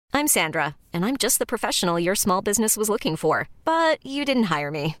I'm Sandra, and I'm just the professional your small business was looking for. But you didn't hire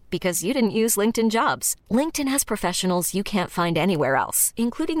me because you didn't use LinkedIn Jobs. LinkedIn has professionals you can't find anywhere else,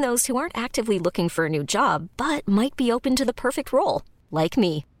 including those who aren't actively looking for a new job, but might be open to the perfect role, like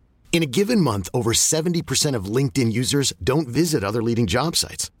me. In a given month, over 70% of LinkedIn users don't visit other leading job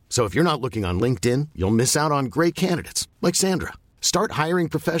sites. So if you're not looking on LinkedIn, you'll miss out on great candidates like Sandra. Start hiring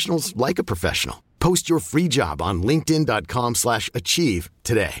professionals like a professional. Post your free job on linkedin.com/achieve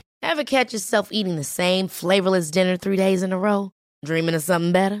today. Ever catch yourself eating the same flavorless dinner 3 days in a row? Dreaming of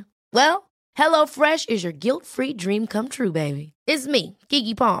something better? Well, HelloFresh is your guilt-free dream come true, baby. It's me,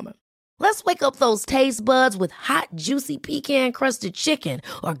 Keke Palmer. Let's wake up those taste buds with hot, juicy pecan-crusted chicken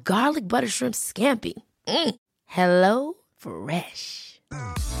or garlic butter shrimp scampi. Hello Fresh.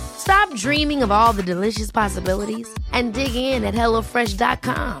 Stop dreaming of all the delicious possibilities and dig in at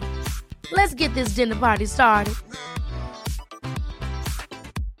HelloFresh.com. Let's get this dinner party started.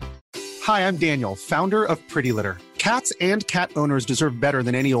 Hi, I'm Daniel, founder of Pretty Litter. Cats and cat owners deserve better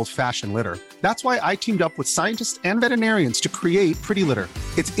than any old-fashioned litter. That's why I teamed up with scientists and veterinarians to create Pretty Litter.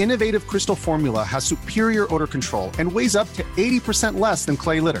 Its innovative crystal formula has superior odor control and weighs up to 80% less than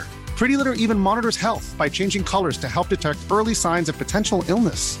clay litter. Pretty Litter even monitors health by changing colors to help detect early signs of potential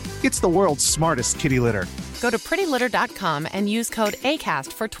illness. It's the world's smartest kitty litter. Go to prettylitter.com and use code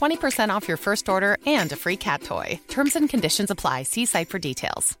ACAST for 20% off your first order and a free cat toy. Terms and conditions apply. See site for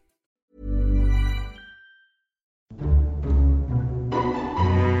details.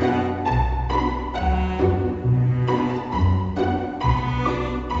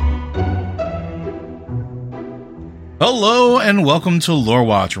 Hello and welcome to Lore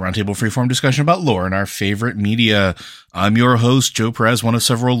Watch, a roundtable freeform discussion about lore and our favorite media. I'm your host, Joe Perez, one of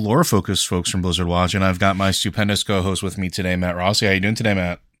several lore-focused folks from Blizzard Watch, and I've got my stupendous co-host with me today, Matt Rossi. How you doing today,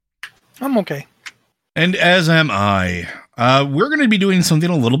 Matt? I'm okay. And as am I. We're going to be doing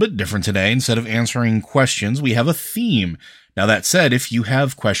something a little bit different today. Instead of answering questions, we have a theme. Now, that said, if you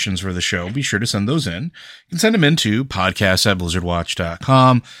have questions for the show, be sure to send those in. You can send them in to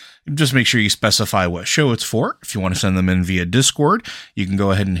podcast@blizzardwatch.com. Just make sure you specify what show it's for. If you want to send them in via Discord, you can go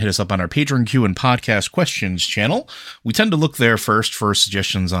ahead and hit us up on our Patreon Q and Podcast Questions channel. We tend to look there first for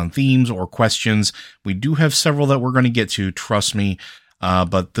suggestions on themes or questions. We do have several that we're going to get to, trust me.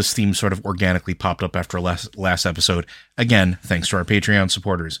 But this theme sort of organically popped up after last episode. Again, thanks to our Patreon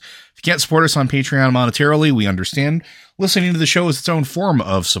supporters. If you can't support us on Patreon monetarily, we understand. Listening to the show is its own form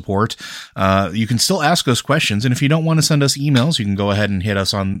of support. You can still ask us questions, and if you don't want to send us emails, you can go ahead and hit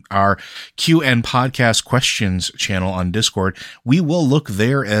us on our Q and Podcast Questions channel on Discord. We will look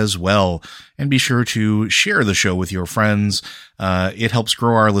there as well. And be sure to share the show with your friends. It helps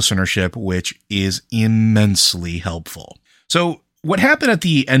grow our listenership, which is immensely helpful. So, what happened at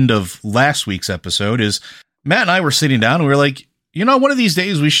the end of last week's episode is Matt and I were sitting down and we were like, you know, one of these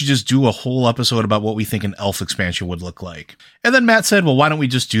days we should just do a whole episode about what we think an elf expansion would look like. And then Matt said, well, why don't we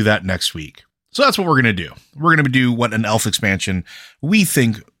just do that next week? So that's what we're going to do. We're going to do what an elf expansion we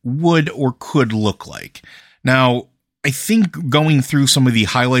think would or could look like. Now, I think going through some of the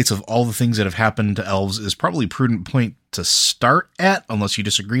highlights of all the things that have happened to elves is probably a prudent point to start at, unless you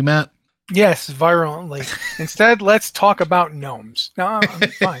disagree, Matt. Yes, virulently. Instead, let's talk about gnomes. No, I'm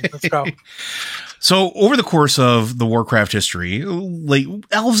fine. Let's go. So, over the course of the Warcraft history, like,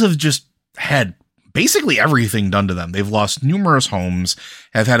 elves have just had basically everything done to them. They've lost numerous homes,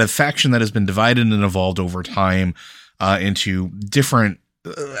 have had a faction that has been divided and evolved over time into different,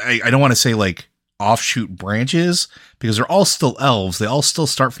 I don't want to say like offshoot branches, because they're all still elves. They all still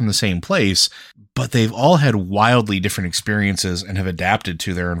start from the same place, but they've all had wildly different experiences and have adapted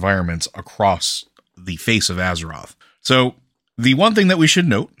to their environments across the face of Azeroth. So the one thing that we should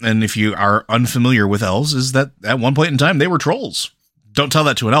note, and if you are unfamiliar with elves, is that at one point in time, they were trolls. Don't tell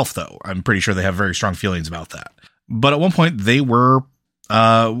that to an elf, though. I'm pretty sure they have very strong feelings about that. But at one point, they were,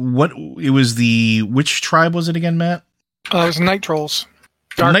 which tribe was it again, Matt? It was night trolls.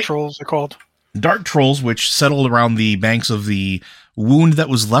 Dark trolls, they're called. Dark trolls, which settled around the banks of the wound that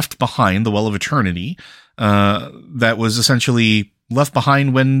was left behind, the Well of Eternity, that was essentially left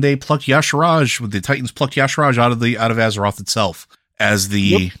behind when they plucked Yasharaj, when the Titans plucked Yasharaj out of Azeroth itself. As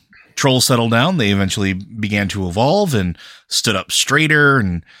the trolls settled down, they eventually began to evolve and stood up straighter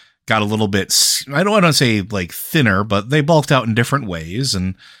and got a little bit, I don't want to say like thinner, but they bulked out in different ways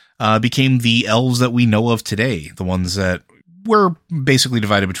and became the elves that we know of today, the ones that were basically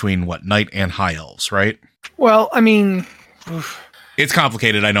divided between night and high elves, right? Well, I mean, it's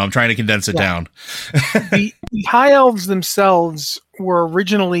complicated. I know. I'm trying to condense it down. the high elves themselves were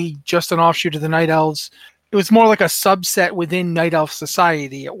originally just an offshoot of the night elves. It was more like a subset within night elf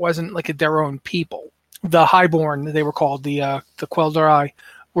society. It wasn't like their own people. The highborn, they were called, the Quel'Darai,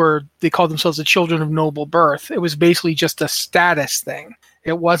 were they called themselves the children of noble birth. It was basically just a status thing.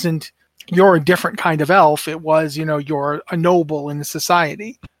 It wasn't you're a different kind of elf. It was, you're a noble in the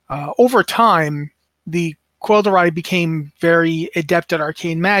society. Over time, the Quel'Dorei became very adept at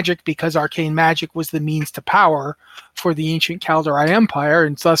arcane magic because arcane magic was the means to power for the ancient Kaldorei Empire,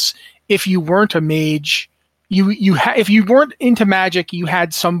 and thus, if you weren't a mage, if you weren't into magic, you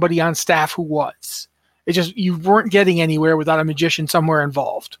had somebody on staff who was. It just you weren't getting anywhere without a magician somewhere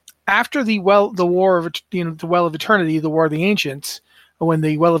involved. After the Well of Eternity, the War of the Ancients, when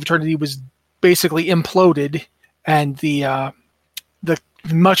the Well of Eternity was basically imploded, and the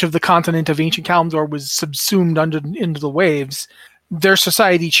much of the continent of ancient Kalimdor was subsumed into the waves, their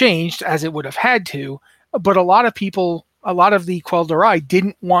society changed, as it would have had to, but a lot of the Quel'Dorei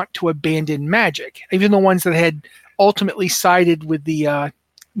didn't want to abandon magic. Even the ones that had ultimately sided with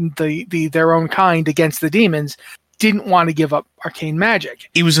their own kind against the demons didn't want to give up arcane magic.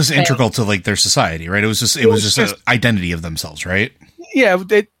 It was just integral to their society, right? It was just an identity of themselves, right? Yeah,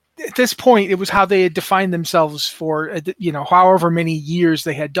 at this point, it was how they had defined themselves for, however many years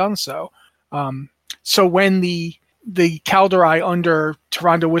they had done so. So when the Kaldorei under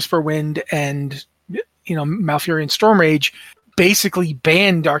Tyrande Whisperwind and, Malfurion Stormrage basically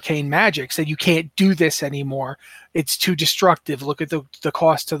banned arcane magic, said you can't do this anymore. It's too destructive. Look at the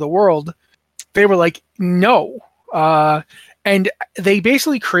cost to the world. They were like, no. And they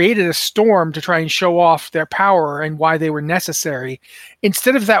basically created a storm to try and show off their power and why they were necessary.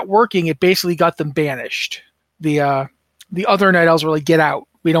 Instead of that working, it basically got them banished. The other Night Elves were like, get out.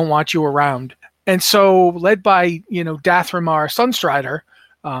 We don't want you around. And so, led by, Dathramar Sunstrider,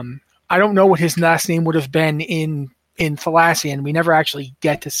 I don't know what his last name would have been in Thalassian. We never actually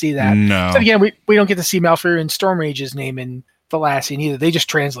get to see that. No. So again, we don't get to see Malfurion Stormrage's name in Thalassian either. They just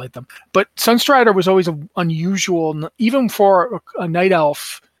translate them. But Sunstrider was always unusual. Even for a Night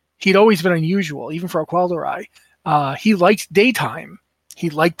Elf, he'd always been unusual, even for a Quel'Dorei. He liked daytime. He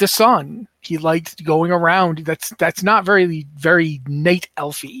liked the sun. He liked going around. That's not very, very Night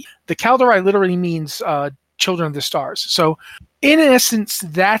Elfy. The Kaldorei literally means children of the stars. So, in essence,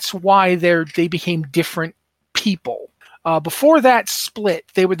 that's why they became different people. Before that split,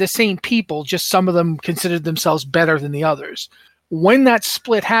 they were the same people, just some of them considered themselves better than the others. When that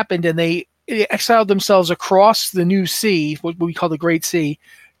split happened and they exiled themselves across the new sea, what we call the Great Sea,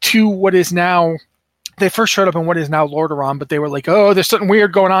 to what is now, they first showed up in what is now Lordaeron, but they were like, oh, there's something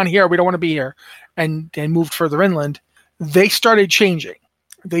weird going on here, we don't want to be here, and moved further inland. They started changing.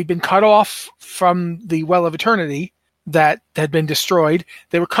 They'd been cut off from the Well of Eternity that had been destroyed.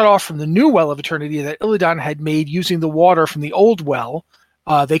 They were cut off from the new Well of Eternity that Illidan had made using the water from the old well.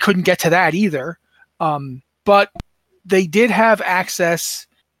 They couldn't get to that either. But they did have access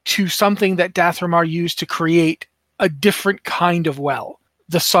to something that Dathramar used to create a different kind of well,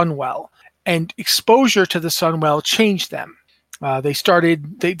 the Sun Well. And exposure to the Sun Well changed them. They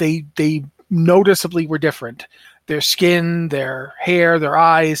noticeably were different. Their skin, their hair, their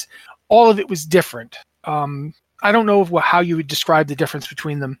eyes, all of it was different. I don't know how you would describe the difference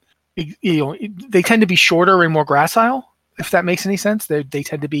between them. They tend to be shorter and more gracile, if that makes any sense. They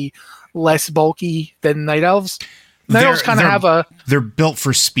tend to be less bulky than Night Elves. Night Elves kind of have they're built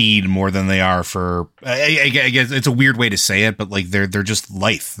for speed more than they are for. I guess it's a weird way to say it, but they're just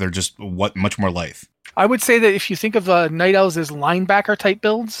lithe. They're just much more lithe. I would say that if you think of Night Elves as linebacker type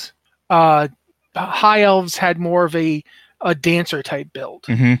builds, High Elves had more of a dancer type build.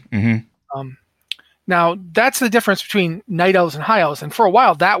 Mm-hmm, mm-hmm. Now, that's the difference between Night Elves and High Elves, and for a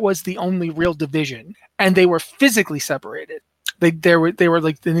while, that was the only real division, and they were physically separated. They were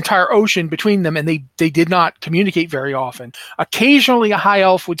like the entire ocean between them, and they did not communicate very often. Occasionally, a High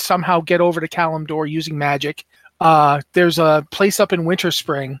Elf would somehow get over to Kalimdor using magic. There's a place up in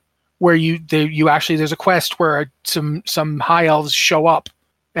Winterspring where there's a quest where some High Elves show up,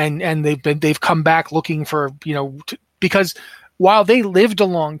 and they've come back looking for because while they lived a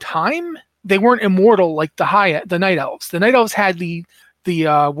long time, they weren't immortal like the Night Elves. The Night Elves had the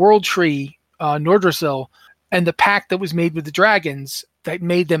World Tree, Nordrassil, and the pact that was made with the dragons that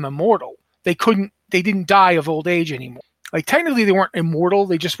made them immortal. They didn't die of old age anymore. Technically they weren't immortal,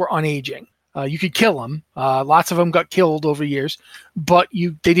 they just were unaging. You could kill them. Lots of them got killed over years, but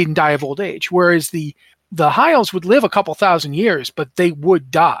they didn't die of old age. Whereas the High Elves would live a couple thousand years, but they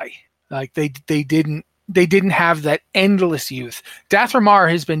would die. They didn't have that endless youth.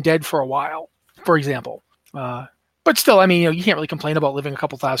 Dathramar has been dead for a while, for example. But still, you can't really complain about living a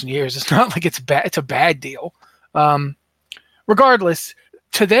couple thousand years. It's not like it's bad. It's a bad deal. Regardless,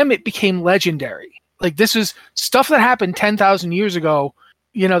 to them, it became legendary. This is stuff that happened 10,000 years ago.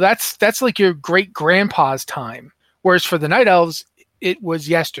 That's like your great grandpa's time. Whereas for the Night Elves, it was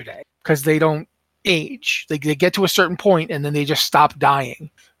yesterday because they don't age. They get to a certain point and then they just stop dying.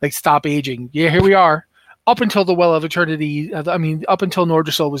 They stop aging. Yeah, here we are. Up until the Well of Eternity, up until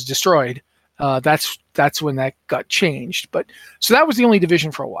Nordrassil was destroyed, that's when that got changed. But so that was the only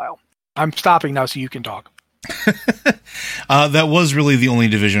division for a while. I'm stopping now so you can talk. That was really the only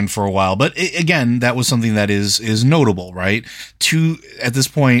division for a while, but again, that was something that is notable, right? At this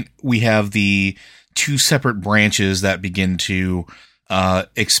point, we have the two separate branches that begin to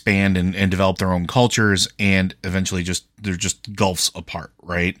expand and develop their own cultures, and eventually they're just gulfs apart,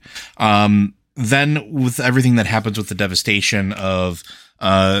 right? Then with everything that happens with the devastation of,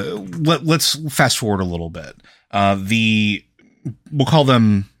 let's fast forward a little bit. We'll call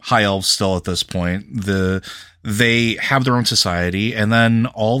them high elves still at this point. They have their own society, and then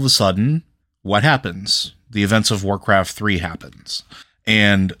all of a sudden, what happens? The events of Warcraft 3 happens,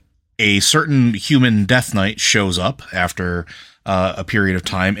 and a certain human Death Knight shows up after a period of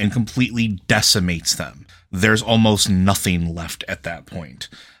time and completely decimates them. There's almost nothing left at that point.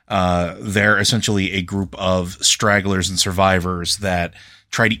 They're essentially a group of stragglers and survivors that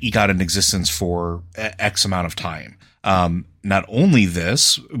try to eke out an existence for X amount of time. Not only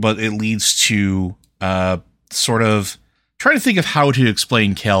this, but it leads to sort of trying to think of how to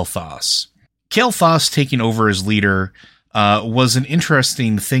explain Kael'thas. Kael'thas taking over as leader was an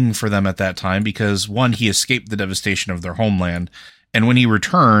interesting thing for them at that time because, one, he escaped the devastation of their homeland, and when he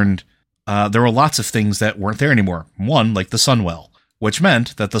returned, there were lots of things that weren't there anymore. One, like the Sunwell, which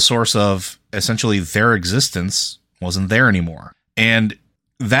meant that the source of essentially their existence wasn't there anymore. And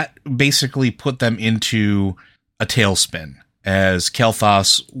that basically put them into a tailspin, as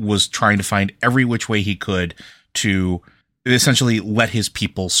Kael'thas was trying to find every which way he could to essentially let his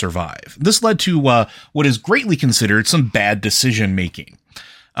people survive. This led to what is greatly considered some bad decision-making.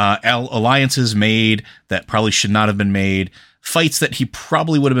 Alliances made that probably should not have been made, fights that he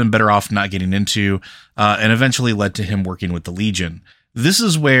probably would have been better off not getting into, and eventually led to him working with the Legion. This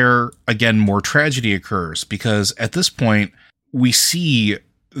is where, again, more tragedy occurs, because at this point, we see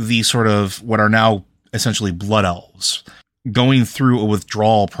the sort of what are now essentially blood elves going through a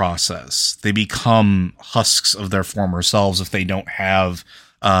withdrawal process. They become husks of their former selves if they don't have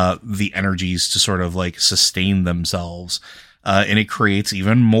the energies to sort of like sustain themselves. And it creates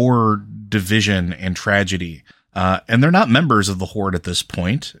even more division and tragedy. And they're not members of the Horde at this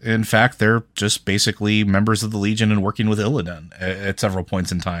point. In fact, they're just basically members of the Legion and working with Illidan at several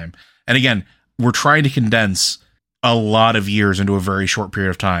points in time. And again, we're trying to condense a lot of years into a very short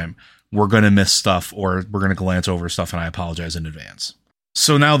period of time. We're going to miss stuff, or we're going to glance over stuff, and I apologize in advance.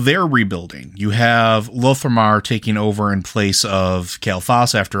 So now they're rebuilding. You have Lotharimar taking over in place of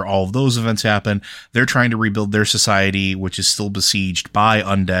Kael'thas after all of those events happen. They're trying to rebuild their society, which is still besieged by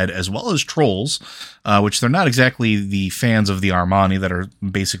undead as well as trolls, which they're not exactly the fans of the Armani that are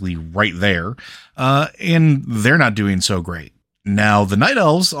basically right there, and they're not doing so great. Now, the Night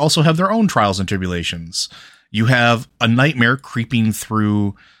Elves also have their own trials and tribulations. You have a nightmare creeping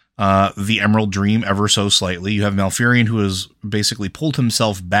through the Emerald Dream ever so slightly. You have Malfurion, who has basically pulled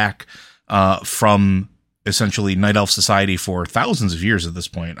himself back from essentially Night Elf society for thousands of years at this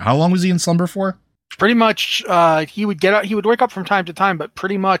point. How long was he in slumber for? Pretty much, he would wake up from time to time, but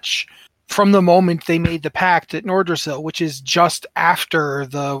pretty much from the moment they made the pact at Nordrassil, which is just after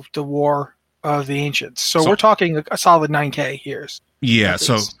the War of the Ancients. So we're talking a solid 9K years. Yeah,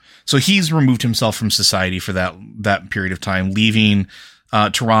 so he's removed himself from society for that period of time, leaving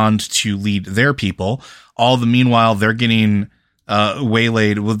Tyrande to lead their people. All the meanwhile, they're getting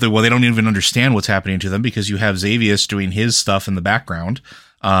waylaid. Well, they don't even understand what's happening to them, because you have Xavius doing his stuff in the background.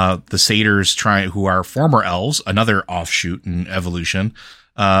 The satyrs who are former elves, another offshoot in evolution,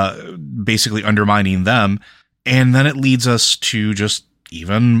 basically undermining them. And then it leads us to just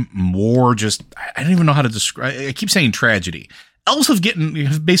even more I don't even know how to describe. I keep saying tragedy. Elves have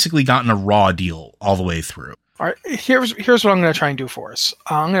basically gotten a raw deal all the way through. All right, here's what I'm going to try and do for us.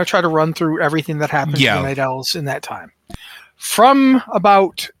 I'm going to try to run through everything that happened to the Night Elves in that time. From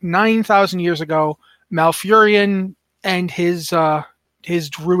about 9,000 years ago, Malfurion and his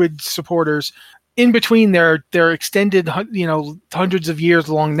druid supporters, in between their extended, hundreds of years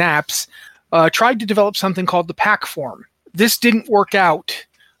long naps, tried to develop something called the Pack Form. This didn't work out.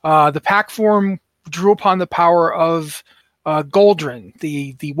 The Pack Form drew upon the power of Goldrin,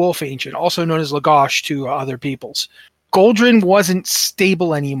 the Wolf Ancient, also known as Lagash to other peoples. Goldrin wasn't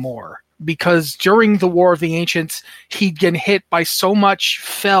stable anymore, because during the War of the Ancients, he'd been hit by so much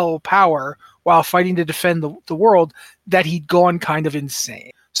fell power while fighting to defend the world that he'd gone kind of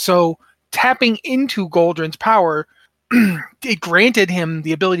insane. So tapping into Goldrin's power, it granted him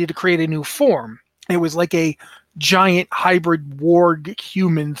the ability to create a new form. It was like a giant hybrid warg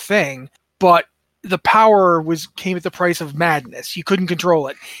human thing, but the power came at the price of madness. You couldn't control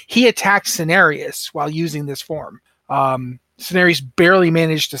it. He attacked Cenarius while using this form. Cenarius barely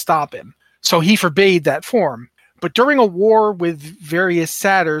managed to stop him, so he forbade that form. But during a war with various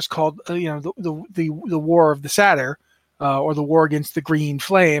satyrs called, the War of the Satyr, or the War Against the Green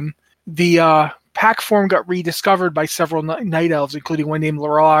Flame, the pack form got rediscovered by several night elves, including one named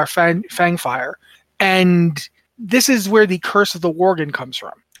Lorar Fangfire. And this is where the Curse of the Worgen comes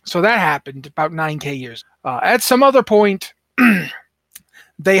from. So that happened about 9k years. At some other point,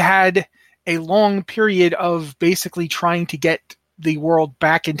 they had a long period of basically trying to get the world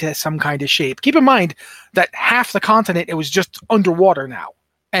back into some kind of shape. Keep in mind that half the continent, it was just underwater now.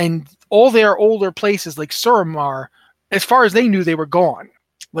 And all their older places like Suramar, as far as they knew, they were gone.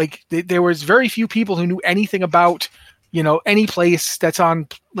 Like there was very few people who knew anything about, any place that's on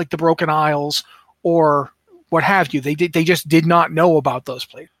like the Broken Isles or what have you. They just did not know about those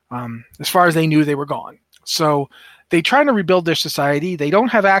places. As far as they knew, they were gone. So they try to rebuild their society. They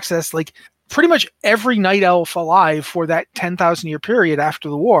don't have access. Like pretty much every night elf alive for that 10,000 year period after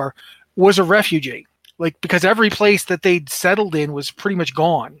the war was a refugee. Like because every place that they'd settled in was pretty much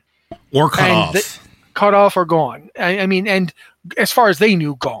gone or cut off. Cut off or gone. I mean, and as far as they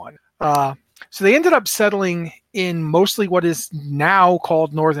knew, gone. So they ended up settling in mostly what is now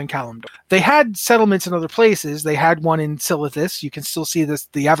called Northern Kalimdor. They had settlements in other places. They had one in Silithus. You can still see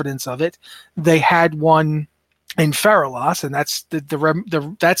the evidence of it. They had one in Feralos, and that's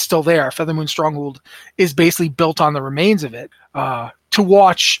that's still there. Feathermoon Stronghold is basically built on the remains of it. To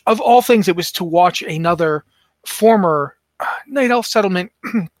watch, of all things, it was to watch another former Night Elf settlement,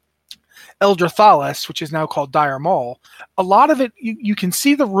 Eldrathalis, which is now called Dire Maul. A lot of it, you can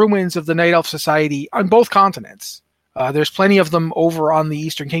see the ruins of the Night Elf Society on both continents. There's plenty of them over on the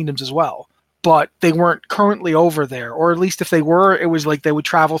Eastern Kingdoms as well, but they weren't currently over there, or at least if they were, it was like they would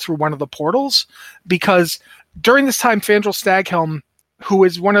travel through one of the portals, because during this time, Fandral Staghelm, who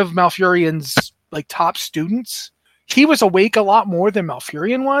is one of Malfurion's like top students, he was awake a lot more than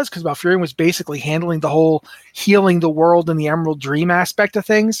Malfurion was, because Malfurion was basically handling the whole healing the world and the Emerald Dream aspect of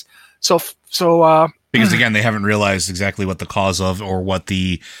things. So because again, they haven't realized exactly what the cause of or what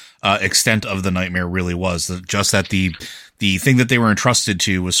the extent of the nightmare really was. Just that the thing that they were entrusted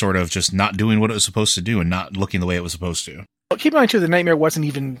to was sort of just not doing what it was supposed to do and not looking the way it was supposed to. Well, keep in mind too, the nightmare wasn't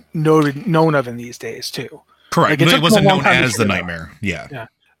even known of in these days too. Correct. Like, it wasn't known as the nightmare. Yeah.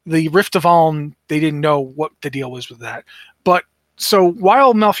 The Rift of Alm, they didn't know what the deal was with that. But so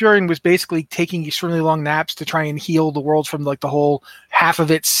while Malfurion was basically taking extremely long naps to try and heal the world from like the whole half of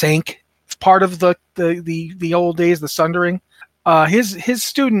it sank part of the old days, the Sundering, his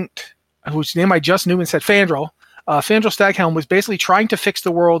student, whose name I just knew and said Fandral Staghelm, was basically trying to fix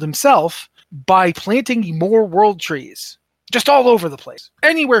the world himself by planting more world trees just all over the place.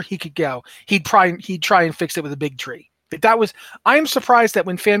 Anywhere he could go, he'd try and fix it with a big tree. I'm surprised that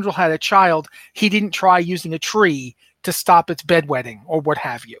when Fandral had a child, he didn't try using a tree to stop its bedwetting or what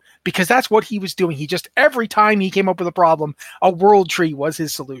have you, because that's what he was doing. He just, every time he came up with a problem, a world tree was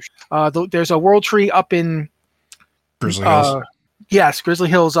his solution. There's a world tree up in Grizzly Hills. Yes, Grizzly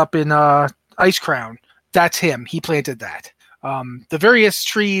Hills up in Ice Crown. That's him. He planted that. The various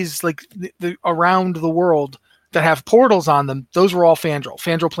trees like the around the world that have portals on them, those were all Fandral.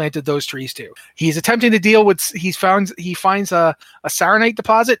 Fandral planted those trees too. He's attempting to deal with, he finds a Saronite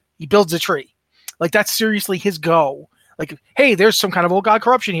deposit, he builds a tree. Like, that's seriously his go. Like, hey, there's some kind of old god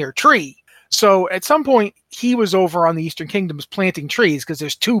corruption here, tree. So at some point, he was over on the Eastern Kingdoms planting trees, because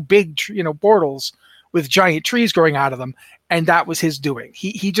there's two big portals with giant trees growing out of them, and that was his doing.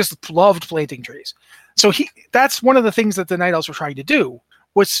 He just loved planting trees. So that's one of the things that the Night Elves were trying to do,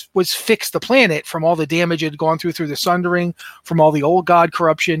 was fix the planet from all the damage it had gone through the Sundering, from all the old god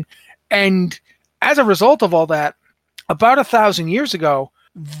corruption. And as a result of all that, about 1,000 years ago,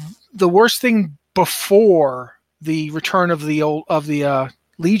 the worst thing before the return of the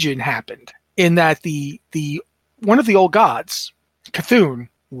Legion happened, in that the one of the old gods, Cthulhu,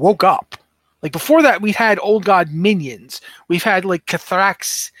 woke up. Like, before that, we've had old god minions. We've had like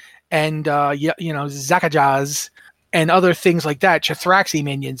Cathrax and Zakajaz and other things like that, Chathraxi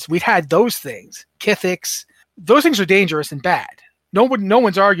minions. We've had those things. Kithics. Those things are dangerous and bad. No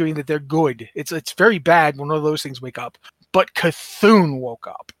one's arguing that they're good. It's very bad when one of those things wake up. But Cthulhu woke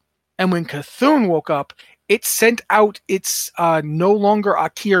up. And when Cthulhu woke up, it sent out its no longer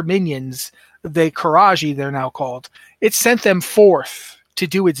Akir minions, the Karaji they're now called. It sent them forth to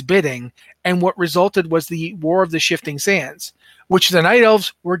do its bidding, and what resulted was the War of the Shifting Sands, which the Night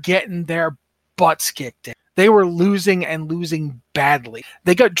Elves were getting their butts kicked in. They were losing and losing badly.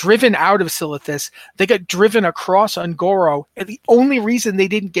 They got driven out of Silithus. They got driven across Ungoro. And the only reason they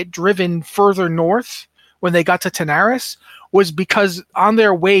didn't get driven further north when they got to Tanaris was because on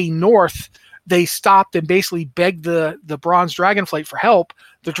their way north, they stopped and basically begged the Bronze Dragonflight for help.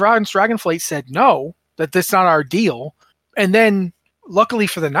 The Bronze Dragonflight said no, that that's not our deal. And then, luckily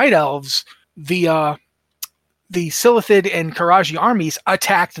for the Night Elves, the Silithid and Karaji armies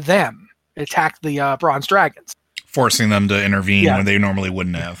attacked them. Attacked the Bronze Dragons, forcing them to intervene when they normally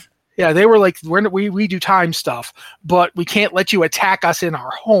wouldn't have. Yeah, they were like, we do time stuff, but we can't let you attack us in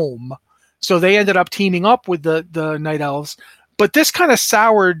our home. So they ended up teaming up with the Night Elves. But this kind of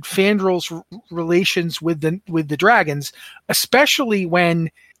soured Fandrel's relations with the dragons, especially when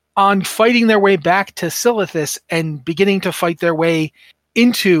on fighting their way back to Silithus and beginning to fight their way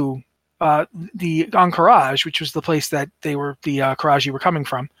into the Ahn'Qiraj, which was the place that the Karaji were coming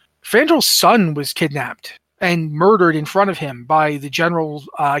from. Fandrel's son was kidnapped and murdered in front of him by the general.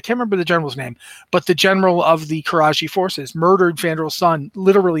 I can't remember the general's name, but the general of the Karaji forces murdered Fandrel's son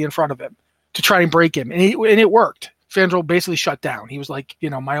literally in front of him to try and break him. And it worked. Fandrel basically shut down. He was like,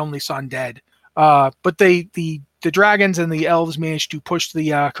 my only son dead. But the dragons and the elves managed to push the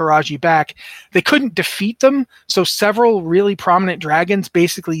Karaji back. They couldn't defeat them, so several really prominent dragons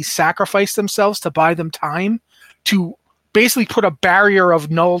basically sacrificed themselves to buy them time to basically put a barrier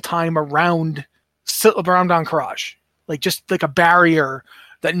of null time around Ahn'Qiraj. Just like a barrier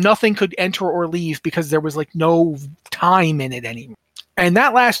that nothing could enter or leave because there was like no time in it anymore. And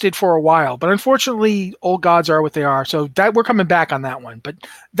that lasted for a while, but unfortunately, old gods are what they are. So that we're coming back on that one. But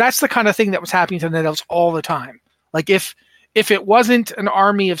that's the kind of thing that was happening to the Night Elves all the time. Like if it wasn't an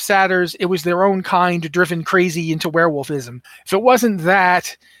army of satyrs, it was their own kind driven crazy into werewolfism. If it wasn't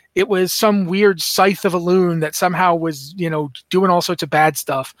that, it was some weird scythe of a loon that somehow was, doing all sorts of bad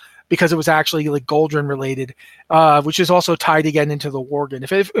stuff because it was actually like Goldrin related, which is also tied again into the Worgen.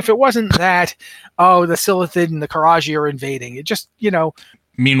 If it wasn't that, the Silithid and the Karaji are invading. It just,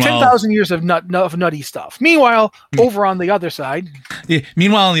 Meanwhile, 10,000 years of nutty stuff. Meanwhile, over on the other side.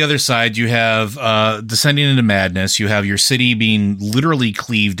 Meanwhile, on the other side, you have descending into madness. You have your city being literally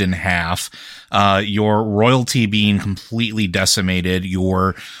cleaved in half. Your royalty being completely decimated.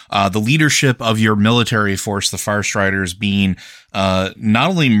 Your the leadership of your military force, the Farstriders, being not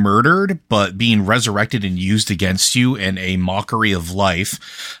only murdered, but being resurrected and used against you in a mockery of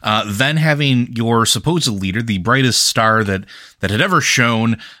life. Then having your supposed leader, the brightest star that had ever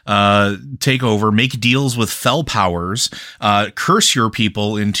shone, take over, make deals with fell powers, curse your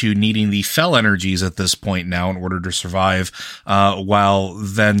people into needing the fell energies at this point now in order to survive, while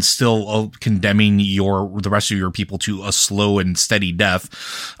then still condemning the rest of your people to a slow and steady death,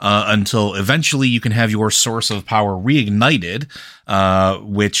 until eventually you can have your source of power reignited,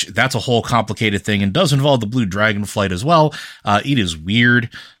 which that's a whole complicated thing and does involve the blue dragonflight as well. It is weird.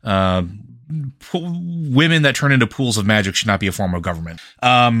 Women that turn into pools of magic should not be a form of government.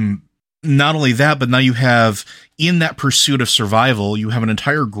 Not only that, but now you have, in that pursuit of survival, you have an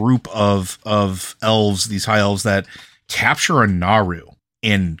entire group of elves, these high elves, that capture a Naru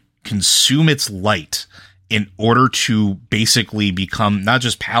and consume its light in order to basically become not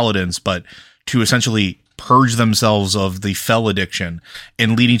just paladins, but to essentially purge themselves of the fell addiction,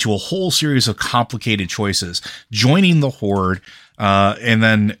 and leading to a whole series of complicated choices, joining the Horde, and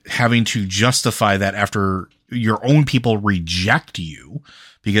then having to justify that after your own people reject you,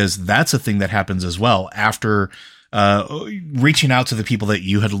 because that's a thing that happens as well after reaching out to the people that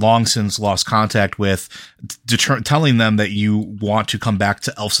you had long since lost contact with, telling them that you want to come back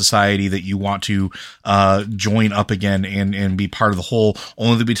to elf society, that you want to join up again and be part of the whole,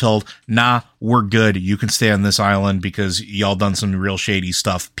 only to be told, nah, we're good. You can stay on this island because y'all done some real shady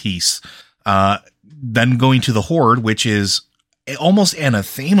stuff. Peace. Then going to the Horde, which is almost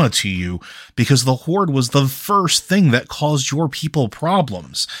anathema to you because the Horde was the first thing that caused your people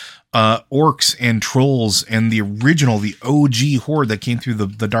problems. Orcs and trolls and the OG Horde that came through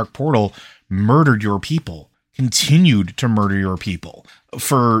the Dark Portal murdered your people, continued to murder your people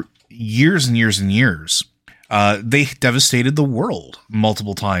for years and years and years. They devastated the world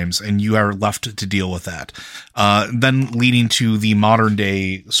multiple times, and you are left to deal with that. Then leading to the modern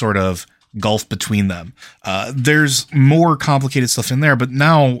day sort of gulf between them. There's more complicated stuff in there, but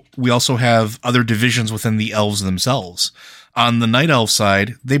now we also have other divisions within the elves themselves. On the Night Elf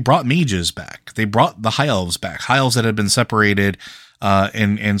side, they brought mages back. They brought the High Elves back. High Elves that had been separated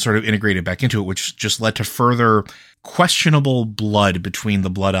and sort of integrated back into it, which just led to further questionable blood between the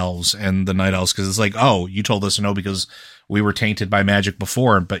Blood Elves and the Night Elves, because it's like, oh, you told us no because we were tainted by magic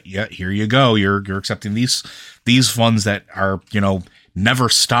before, but yeah, here you go. You're accepting these ones that are, never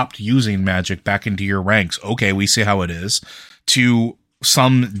stopped using magic back into your ranks. Okay, we see how it is. To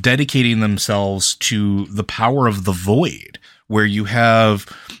some dedicating themselves to the power of the void, where you have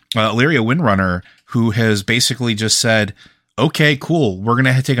Illyria Windrunner, who has basically just said, okay, cool, we're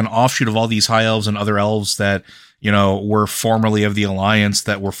going to take an offshoot of all these high elves and other elves that, were formerly of the Alliance,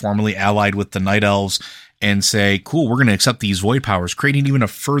 that were formerly allied with the Night Elves, and say, cool, we're going to accept these void powers, creating even a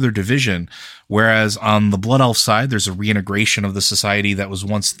further division. Whereas on the Blood Elf side, there's a reintegration of the society that was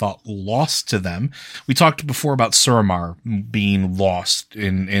once thought lost to them. We talked before about Suramar being lost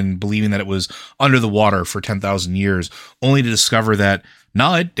in believing that it was under the water for 10,000 years, only to discover that,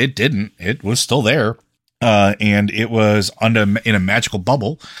 no, it didn't. It was still there. And it was in a magical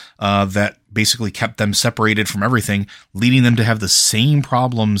bubble that basically kept them separated from everything, leading them to have the same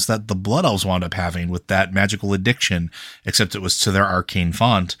problems that the Blood Elves wound up having with that magical addiction, except it was to their arcane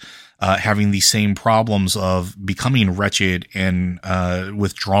font, having the same problems of becoming wretched and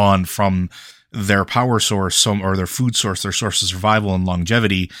withdrawn from their power source, or their food source, their source of survival and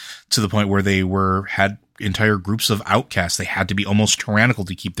longevity, to the point where they had entire groups of outcasts. They had to be almost tyrannical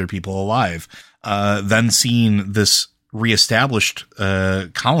to keep their people alive. Then seeing this reestablished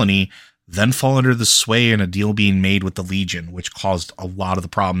colony then fall under the sway and a deal being made with the Legion, which caused a lot of the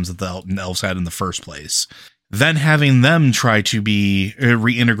problems that the elves had in the first place. Then having them try to be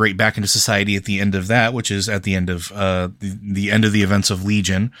reintegrate back into society at the end of that, which is at the end of the end of the events of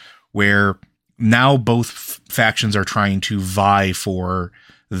Legion, where now both factions are trying to vie for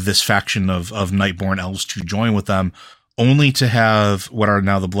this faction of Nightborn elves to join with them, only to have what are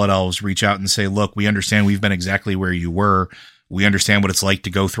now the Blood Elves reach out and say, look, we understand we've been exactly where you were. We understand what it's like to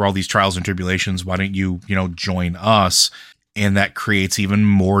go through all these trials and tribulations. Why don't you, join us? And that creates even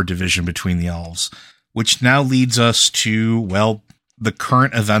more division between the elves, which now leads us to, well, the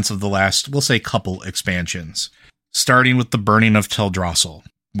current events of the last, we'll say, couple expansions, starting with the burning of Teldrassil.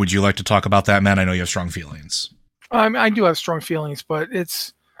 Would you like to talk about that, Matt? I know you have strong feelings. I do have strong feelings, but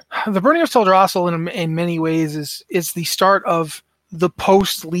it's the burning of Teldrassil in many ways is the start of the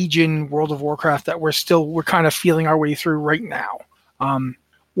post-Legion World of Warcraft that we're kind of feeling our way through right now.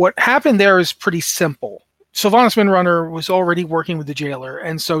 What happened there is pretty simple. Sylvanas Windrunner was already working with the Jailer,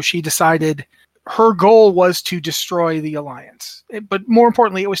 and so she decided her goal was to destroy the Alliance. But more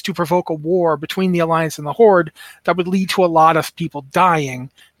importantly, it was to provoke a war between the Alliance and the Horde that would lead to a lot of people dying,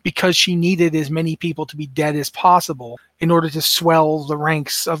 because she needed as many people to be dead as possible in order to swell the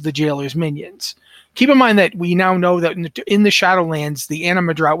ranks of the Jailer's minions. Keep in mind that we now know that in the Shadowlands, the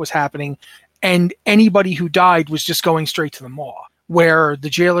anima drought was happening, and anybody who died was just going straight to the maw, where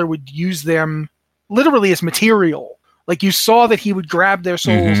the Jailer would use them literally as material. Like, you saw that he would grab their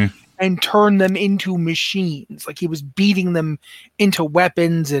souls and turn them into machines. Like, he was beating them into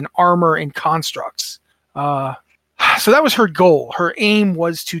weapons and armor and constructs. So that was her goal. Her aim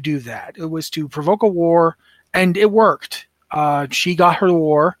was to do that. It was to provoke a war, and it worked. She got her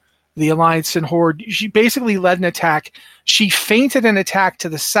war. The Alliance and Horde, she basically led an attack. She feinted an attack to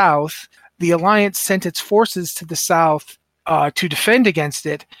the south. The Alliance sent its forces to the south to defend against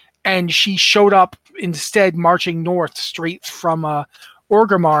it, and she showed up instead marching north straight from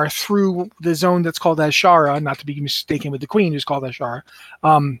Orgrimmar through the zone that's called Azshara, not to be mistaken with the Queen, who's called Azshara,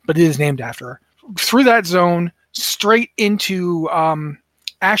 but it is named after her. Through that zone, straight into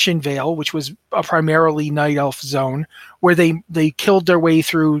Ashenvale, which was a primarily Night Elf zone, where they killed their way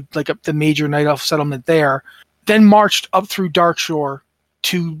through the major Night Elf settlement there, then marched up through Darkshore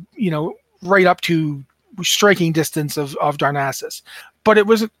to, right up to striking distance of Darnassus. But it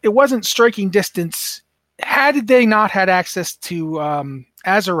wasn't striking distance. Had they not had access to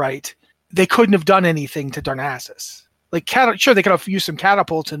Azerite, they couldn't have done anything to Darnassus. Sure, they could have used some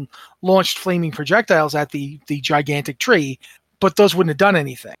catapults and launched flaming projectiles at the gigantic tree, but those wouldn't have done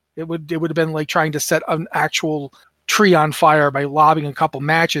anything. It would have been like trying to set an actual tree on fire by lobbing a couple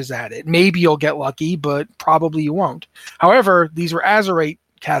matches at it. Maybe you'll get lucky, but probably you won't. However, these were Azerite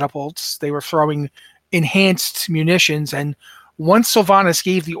catapults. They were throwing enhanced munitions, and once Sylvanas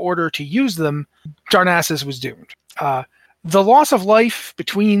gave the order to use them, Darnassus was doomed. The loss of life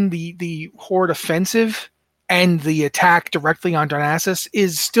between the Horde offensive and the attack directly on Darnassus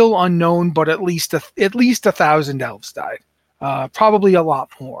is still unknown, but at least 1,000 elves died. Probably a lot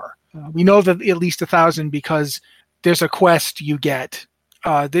more. We know that at least 1,000 because there's a quest you get.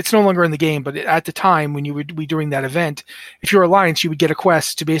 It's no longer in the game, but at the time when you would be doing that event, if you're Alliance, you would get a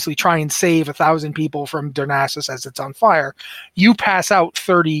quest to basically try and save 1,000 people from Darnassus as it's on fire. You pass out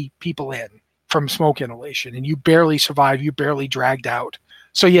 30 people in from smoke inhalation, and you barely survive. You barely dragged out.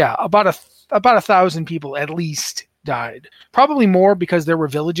 So yeah, about 1,000 people at least died. Probably more because there were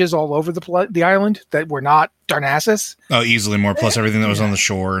villages all over the island that were not Darnassus. Oh, easily more. Plus everything that was on the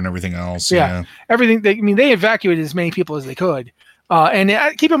shore and everything else. Yeah. Everything. They evacuated as many people as they could.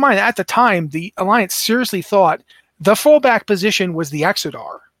 Keep in mind, at the time, the Alliance seriously thought the fallback position was the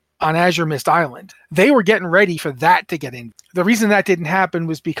Exodar on Azure Mist Island. They were getting ready for that to get in. The reason that didn't happen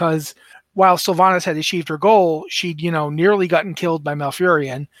was because while Sylvanas had achieved her goal, she'd, nearly gotten killed by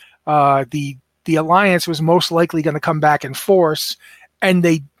Malfurion. The Alliance was most likely going to come back in force, and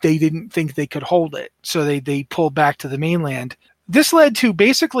they didn't think they could hold it. So they pulled back to the mainland. This led to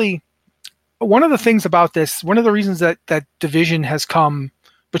basically one of the things about this, one of the reasons that division has come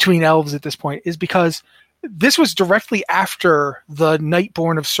between elves at this point is because this was directly after the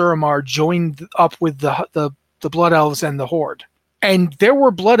Nightborn of Suramar joined up with the Blood Elves and the Horde. And there were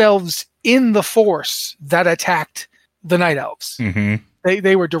Blood Elves in the force that attacked the Night Elves. Mm-hmm.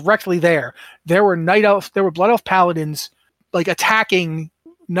 They were directly there. There were Blood Elf paladins like attacking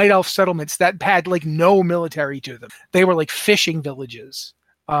Night Elf settlements that had like no military to them. They were like fishing villages.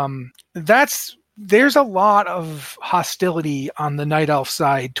 There's a lot of hostility on the Night Elf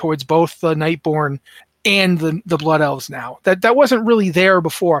side towards both the Nightborn and the Blood Elves now. That wasn't really there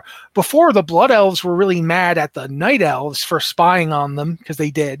before. Before, the Blood Elves were really mad at the Night Elves for spying on them, because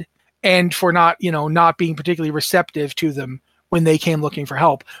they did, and for not being particularly receptive to them when they came looking for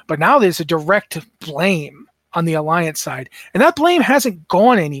help. But now there's a direct blame on the Alliance side. And that blame hasn't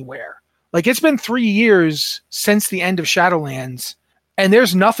gone anywhere. Like, it's been 3 years since the end of Shadowlands, and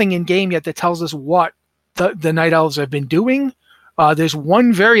there's nothing in game yet that tells us what the Night Elves have been doing. There's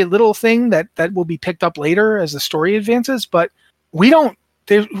one very little thing that will be picked up later as the story advances, but we know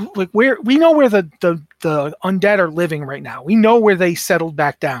where the undead are living right now. We know where they settled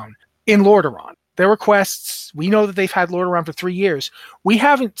back down in Lordaeron. There were quests. We know that they've had Lordaeron for 3 years. We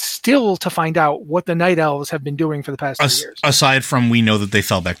haven't still to find out what the Night Elves have been doing for the past 3 years. Aside from we know that they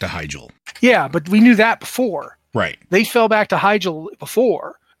fell back to Hyjal. Yeah, but we knew that before. Right. They fell back to Hyjal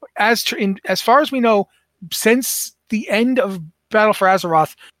before. As far as we know, since the end of Battle for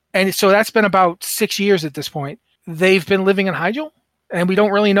Azeroth, and so that's been about 6 years at this point, they've been living in Hyjal. And we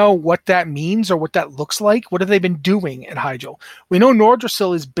don't really know what that means or what that looks like. What have they been doing in Hyjal? We know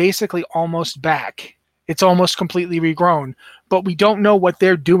Nordrassil is basically almost back. It's almost completely regrown. But we don't know what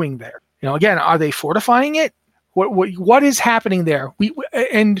they're doing there. Again, are they fortifying it? What is happening there?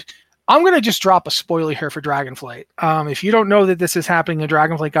 And I'm going to just drop a spoiler here for Dragonflight. If you don't know that this is happening in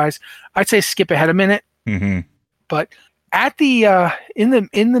Dragonflight, guys, I'd say skip ahead a minute. Mm-hmm. But at the in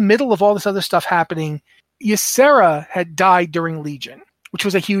the middle of all this other stuff happening, Ysera had died during Legion, which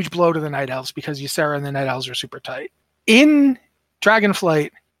was a huge blow to the Night Elves because Ysera and the Night Elves are super tight. In Dragonflight,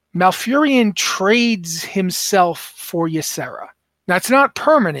 Malfurion trades himself for Ysera. Now, it's not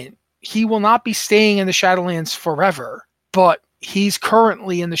permanent. He will not be staying in the Shadowlands forever, but he's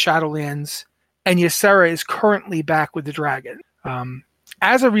currently in the Shadowlands, and Ysera is currently back with the dragon.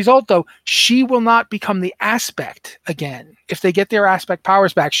 As a result, though, she will not become the Aspect again. If they get their Aspect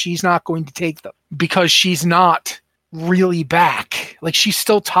powers back, she's not going to take them because she's not really back. Like, she's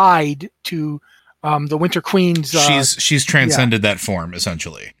still tied to the Winter Queen's... she's transcended that form,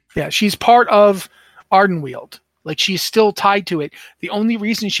 essentially. Yeah, she's part of Ardenweald. Like, she's still tied to it. The only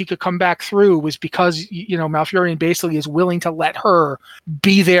reason she could come back through was because, Malfurion basically is willing to let her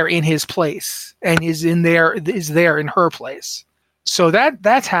be there in his place and is there in her place. So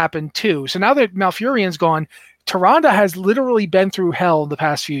that's happened too. So now that Malfurion's gone, Tyrande has literally been through hell the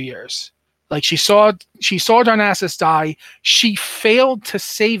past few years. Like, she saw Darnassus die. She failed to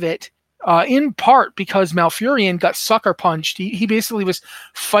save it, in part because Malfurion got sucker punched. He basically was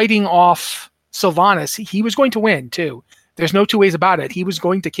fighting off Sylvanas. He was going to win too. There's no two ways about it. He was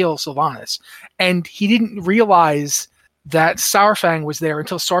going to kill Sylvanas, and he didn't realize that Saurfang was there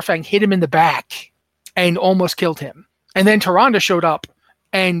until Saurfang hit him in the back and almost killed him. And then Tyrande showed up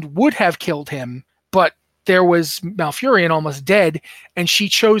and would have killed him, but there was Malfurion almost dead, and she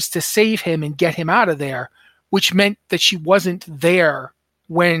chose to save him and get him out of there, which meant that she wasn't there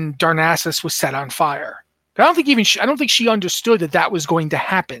when Darnassus was set on fire. I don't think she understood that was going to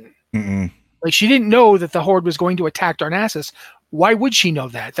happen. Mm-mm. Like, she didn't know that the Horde was going to attack Darnassus. Why would she know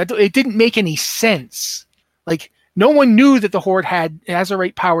that? It didn't make any sense. Like, no one knew that the Horde had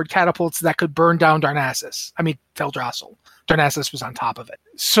Azerite-powered catapults that could burn down Darnassus. I mean, Teldrassil. Darnassus was on top of it.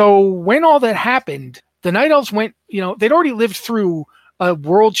 So when all that happened, the Night Elves went, they'd already lived through a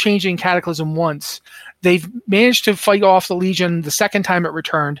world-changing cataclysm once. They've managed to fight off the Legion the second time it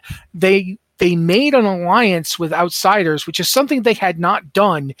returned. They made an alliance with outsiders, which is something they had not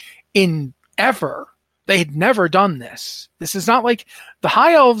done in ever. They had never done this. This is not like the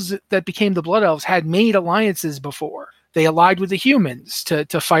High Elves that became the Blood Elves had made alliances before. They allied with the humans to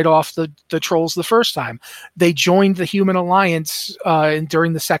fight off the trolls the first time. They joined the human alliance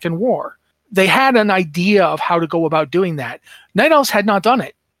during the Second War. They had an idea of how to go about doing that. Night Elves had not done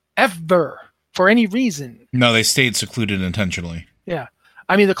it, ever, for any reason. No, they stayed secluded intentionally. Yeah.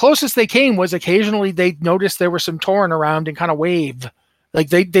 I mean, the closest they came was occasionally they noticed there was some Tauren around and kind of wave. Like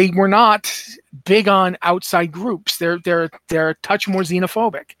they were not big on outside groups. They're a touch more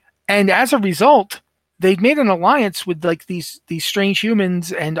xenophobic. And as a result, they'd made an alliance with like these strange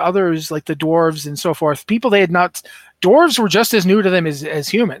humans and others like the dwarves and so forth. People they had not. Dwarves were just as new to them as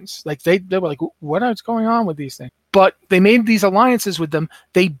humans. Like they were like, what is going on with these things? But they made these alliances with them.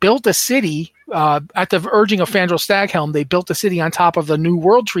 They built a city at the urging of Fandral Staghelm. They built a city on top of the new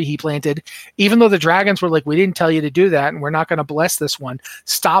world tree he planted, even though the dragons were like, we didn't tell you to do that, and we're not going to bless this one.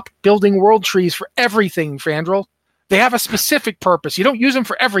 Stop building world trees for everything, Fandral. They have a specific purpose. You don't use them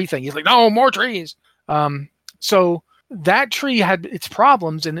for everything. He's like, no, more trees. So that tree had its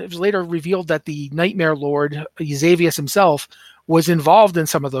problems, and it was later revealed that the Nightmare Lord, Xavius himself, was involved in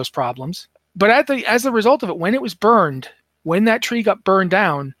some of those problems. But as a result of it, when it was burned, when that tree got burned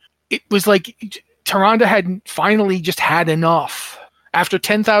down, it was like Tyrande had finally just had enough. After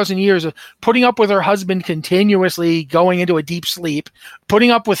 10,000 years of putting up with her husband continuously going into a deep sleep, putting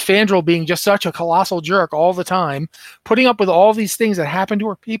up with Fandral being just such a colossal jerk all the time, putting up with all these things that happened to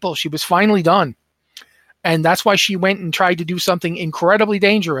her people, she was finally done. And that's why she went and tried to do something incredibly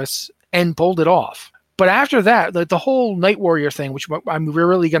dangerous and pulled it off. But after that, the whole Night Warrior thing, which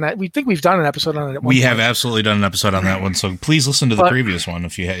we think we've done an episode on it. We have absolutely done an episode on that one. So please listen to the previous one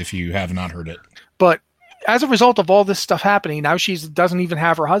if you have not heard it. But as a result of all this stuff happening, now she doesn't even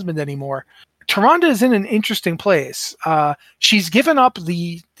have her husband anymore. Tyrande is in an interesting place. She's given up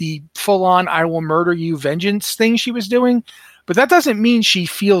the full-on "I will murder you" vengeance thing she was doing. But that doesn't mean she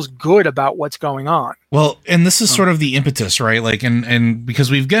feels good about what's going on. Well, and this is sort of the impetus, right? Like, and because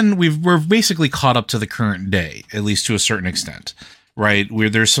we're basically caught up to the current day, at least to a certain extent, right? Where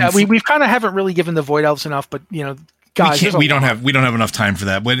there's some we've kind of haven't really given the Void Elves enough, but guys, we don't have enough time for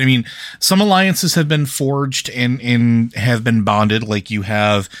that. But I mean, some alliances have been forged and have been bonded. Like you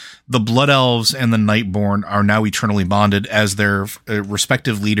have the Blood Elves and the Nightborn are now eternally bonded, as their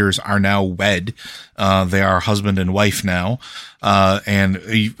respective leaders are now wed. They are husband and wife now, and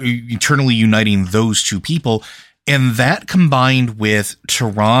eternally uniting those two people. And that combined with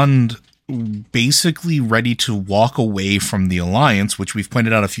Tyrande basically ready to walk away from the Alliance, which we've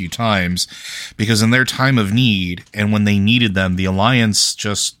pointed out a few times, because in their time of need and when they needed them, the Alliance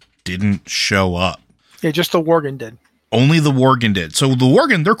just didn't show up. Yeah, just the Worgen did. Only the Worgen did. So the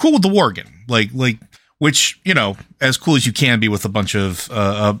Worgen, they're cool with the Worgen, like which, as cool as you can be with a bunch of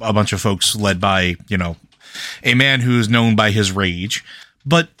folks led by, a man who is known by his rage.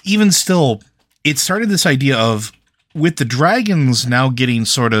 But even still, it started this idea of, with the dragons now getting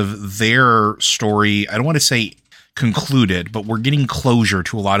sort of their story, I don't want to say concluded, but we're getting closure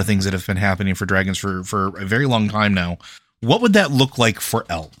to a lot of things that have been happening for dragons for a very long time now. What would that look like for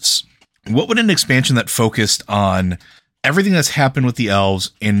elves? What would an expansion that focused on everything that's happened with the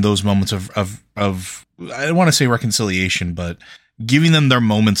elves in those moments of I don't want to say reconciliation, but giving them their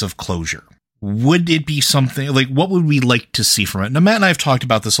moments of closure? Would it be something like, what would we like to see from it? Now, Matt and I have talked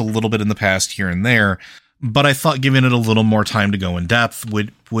about this a little bit in the past here and there, but I thought giving it a little more time to go in depth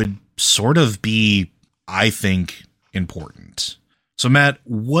would sort of be, I think, important. So, Matt,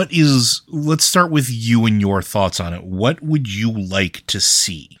 let's start with you and your thoughts on it. What would you like to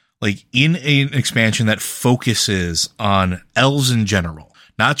see, like, in an expansion that focuses on elves in general,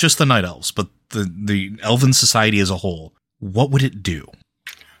 not just the Night Elves, but the elven society as a whole? What would it do?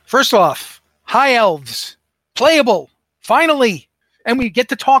 First off, High Elves, playable, finally. And we get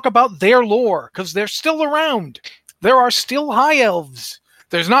to talk about their lore, because they're still around. There are still High Elves.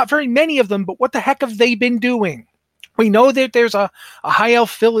 There's not very many of them, but what the heck have they been doing? We know that there's a High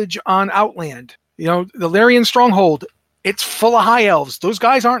Elf village on Outland. The Larian Stronghold, it's full of High Elves. Those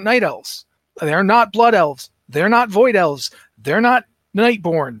guys aren't Night Elves. They're not Blood Elves. They're not Void Elves. They're not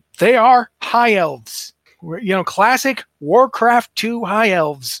Nightborn. They are High Elves. Classic Warcraft 2 High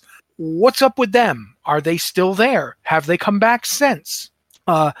Elves. What's up with them? Are they still there? Have they come back since?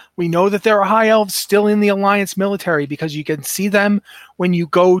 We know that there are High Elves still in the Alliance military, because you can see them when you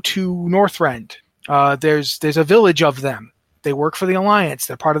go to Northrend. There's a village of them. They work for the Alliance.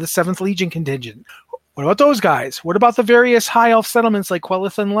 They're part of the 7th Legion contingent. What about those guys? What about the various High Elf settlements like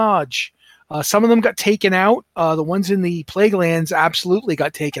Quelithan Lodge? Some of them got taken out. The ones in the Plague Lands absolutely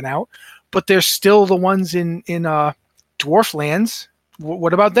got taken out. But there's still the ones in Dwarf Lands.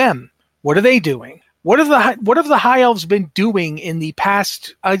 What about them? What are they doing? What have the high elves been doing in the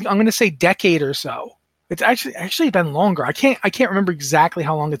past? I'm going to say decade or so. It's actually been longer. I can't remember exactly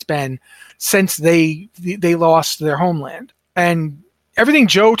how long it's been since they lost their homeland. And everything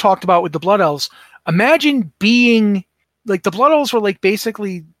Joe talked about with the Blood Elves. Imagine being like the Blood Elves were like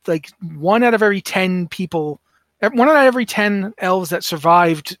basically like 1 out of every 10 people, 1 out of every 10 elves that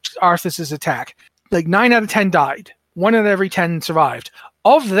survived Arthas's attack. Like 9 out of 10 died. 1 out of every 10 survived.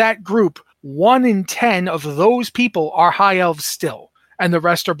 Of that group, 1 in 10 of those people are high elves still. And the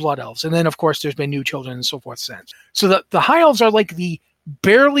rest are blood elves. And then, of course, there's been new children and so forth since. So the high elves are like the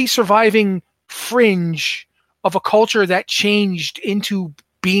barely surviving fringe of a culture that changed into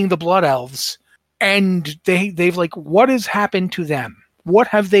being the blood elves. And they've like, what has happened to them? What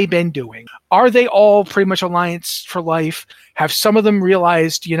have they been doing? Are they all pretty much alliance for life? Have some of them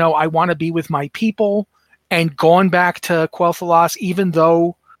realized, I want to be with my people and gone back to Quel'Thalas, even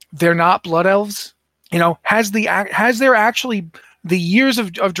though they're not blood elves? Has there actually the years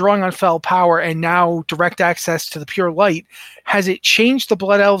of drawing on fell power and now direct access to the pure light, has it changed the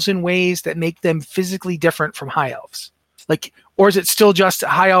blood elves in ways that make them physically different from high elves? Like, or is it still just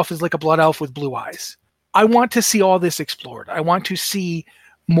high elf is like a blood elf with blue eyes? I want to see all this explored. I want to see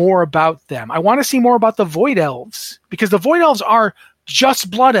more about them. I want to see more about the void elves, because the void elves are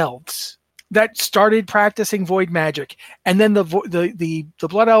just blood elves that started practicing void magic. And then the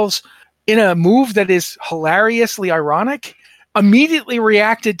blood elves, in a move that is hilariously ironic, immediately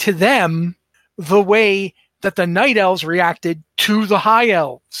reacted to them the way that the night elves reacted to the high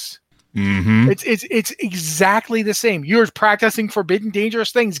elves. Mm-hmm. It's exactly the same. You're practicing forbidden,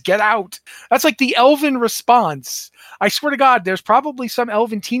 dangerous things. Get out. That's like the elven response. I swear to God, there's probably some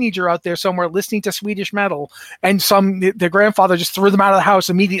elven teenager out there somewhere listening to Swedish metal, and their grandfather just threw them out of the house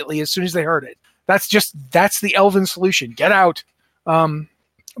immediately as soon as they heard it. That's the elven solution. Get out.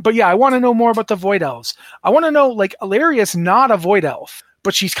 But yeah, I want to know more about the Void Elves. I want to know, like, Illyria's not a Void Elf,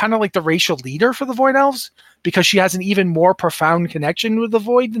 but she's kind of like the racial leader for the Void Elves because she has an even more profound connection with the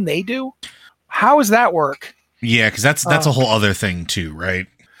Void than they do. How does that work? Yeah, because that's a whole other thing too, right?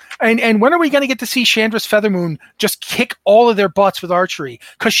 And when are we going to get to see Chandra's Feathermoon just kick all of their butts with archery?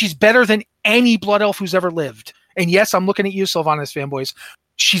 Because she's better than any Blood Elf who's ever lived. And yes, I'm looking at you, Sylvanas fanboys.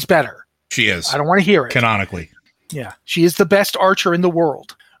 She's better. She is. I don't want to hear it. Canonically. Yeah, she is the best archer in the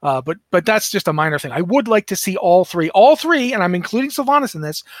world. But that's just a minor thing. I would like to see all three, and I'm including Sylvanas in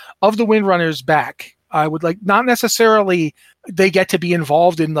this, of the Windrunners back. I would like, not necessarily they get to be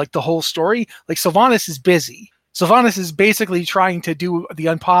involved in like the whole story. Like Sylvanas is busy. Sylvanas is basically trying to do the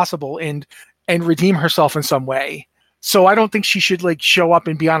impossible and redeem herself in some way. So I don't think she should like show up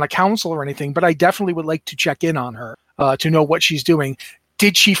and be on a council or anything, but I definitely would like to check in on her to know what she's doing.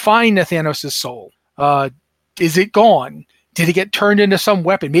 Did she find Nathanos' soul? Is it gone? Did it get turned into some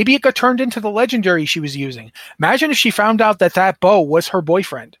weapon? Maybe it got turned into the legendary she was using. Imagine if she found out that bow was her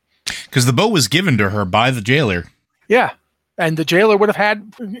boyfriend. Because the bow was given to her by the jailer. Yeah. And the jailer would have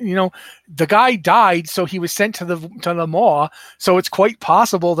had, the guy died, so he was sent to the maw. So it's quite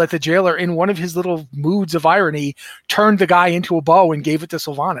possible that the jailer, in one of his little moods of irony, turned the guy into a bow and gave it to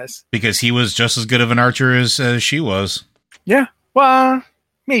Sylvanas. Because he was just as good of an archer as she was. Yeah. Well,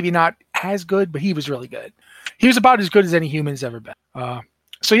 maybe not as good, but he was really good. He was about as good as any human's ever been.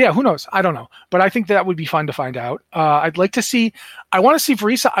 So yeah, who knows? I don't know. But I think that would be fun to find out. I'd like to see, I want to see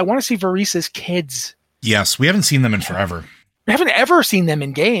Varisa's kids. Yes, we haven't seen them in forever. We haven't ever seen them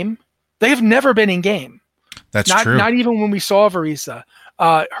in game. They have never been in game. That's true. Not even when we saw Varisa.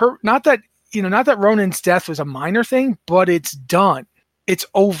 Not that Ronan's death was a minor thing, but it's done. It's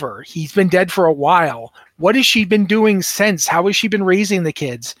over. He's been dead for a while. What has she been doing since? How has she been raising the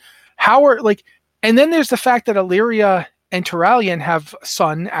kids? And then there's the fact that Illyria and Turalyon have a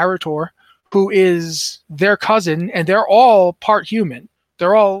son, Arator, who is their cousin, and they're all part human.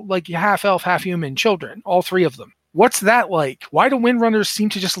 They're all like half elf, half human children, all three of them. What's that like? Why do Windrunners seem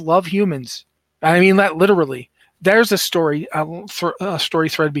to just love humans? I mean that literally. There's a story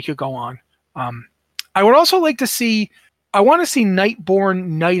thread we could go on. I would also like to see, I want to see Nightborn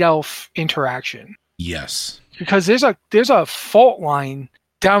Night Elf interaction. Yes. Because there's a fault line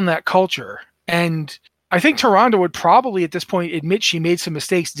down that culture. And I think Tyrande would probably at this point admit she made some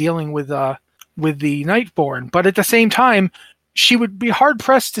mistakes dealing with the Nightborn. But at the same time, she would be hard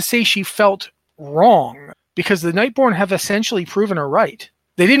pressed to say she felt wrong, because the Nightborn have essentially proven her right.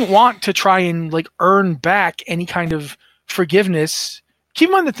 They didn't want to try and like earn back any kind of forgiveness. Keep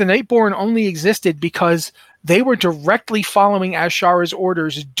in mind that the Nightborn only existed because they were directly following Azshara's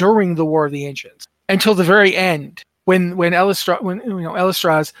orders during the War of the Ancients until the very end, when Elisandra,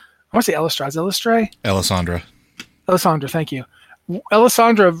 thank you.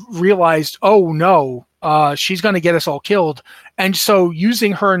 Alessandra realized, oh no, she's going to get us all killed. And so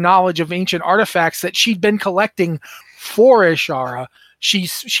using her knowledge of ancient artifacts that she'd been collecting for Ishara,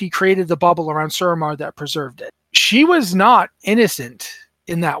 she created the bubble around Suramar that preserved it. She was not innocent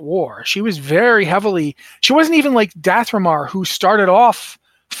in that war. She was very heavily, she wasn't even like Dathramar, who started off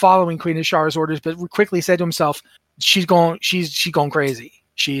following Queen Ishara's orders, but quickly said to himself, she's going crazy.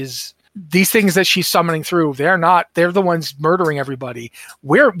 These things that she's summoning through, they're the ones murdering everybody.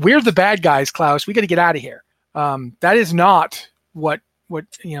 We're the bad guys, Klaus. We got to get out of here. That is not what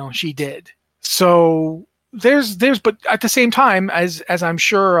she did. So but at the same time, as I'm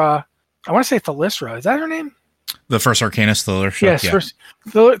sure, I want to say Thalysra, is that her name? The first Arcanist, Thalysra. Yes, yeah.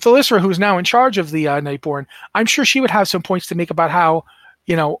 Thalysra, who's now in charge of the Nightborn. I'm sure she would have some points to make about how,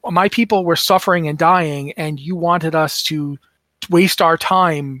 my people were suffering and dying, and you wanted us to waste our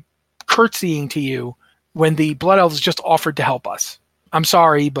time curtsying to you when the Blood Elves just offered to help us. I'm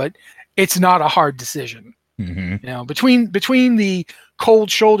sorry, but it's not a hard decision. Mm-hmm. Between the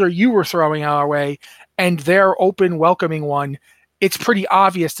cold shoulder you were throwing our way and their open, welcoming one, it's pretty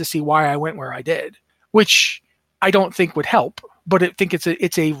obvious to see why I went where I did, which I don't think would help, but I think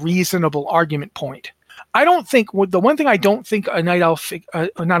it's a reasonable argument point. I don't think the one thing I don't think a night elf, not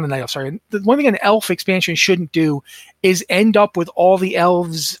a night elf, sorry, the one thing an elf expansion shouldn't do is end up with all the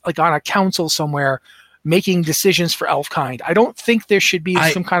elves like on a council somewhere making decisions for elfkind. I don't think there should be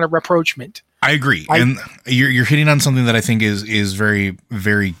some kind of rapprochement. I agree, and you're hitting on something that I think is very,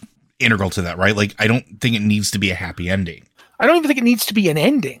 very integral to that, right? Like, I don't think it needs to be a happy ending. I don't even think it needs to be an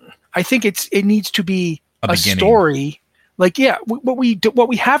ending. I think it needs to be a story. Like, yeah, what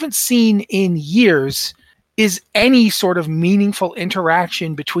we haven't seen in years is any sort of meaningful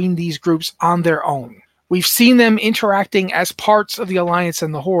interaction between these groups on their own. We've seen them interacting as parts of the Alliance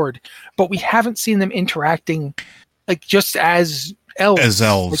and the Horde, but we haven't seen them interacting like just as elves. As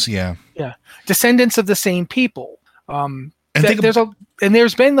elves, yeah. Yeah. Descendants of the same people. There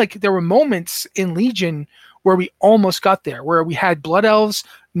were moments in Legion where we almost got there, where we had Blood Elves,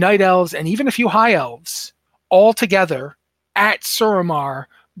 Night Elves, and even a few High Elves all together at Suramar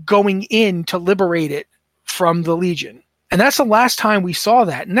going in to liberate it from the Legion. And that's the last time we saw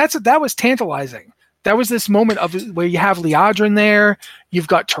that. And that was tantalizing. That was this moment of where you have Liadrin there, you've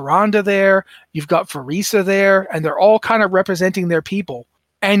got Tyrande there, you've got Farisa there, and they're all kind of representing their people.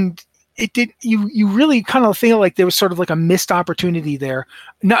 And you really kind of feel like there was sort of like a missed opportunity there.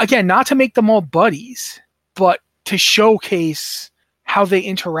 Now, again, not to make them all buddies, but to showcase how they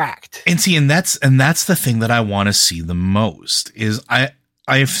interact. And see, and that's the thing that I want to see the most is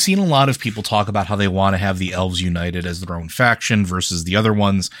I've seen a lot of people talk about how they want to have the elves united as their own faction versus the other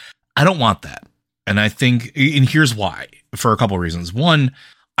ones. I don't want that. And I think, and here's why, for a couple of reasons. One,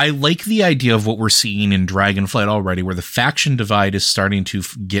 I like the idea of what we're seeing in Dragonflight already, where the faction divide is starting to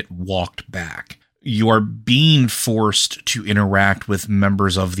get walked back. You are being forced to interact with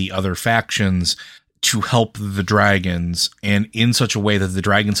members of the other factions to help the dragons, and in such a way that the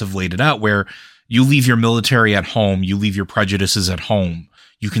dragons have laid it out, where you leave your military at home, you leave your prejudices at home.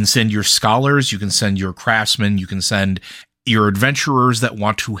 You can send your scholars, you can send your craftsmen, you can send your adventurers that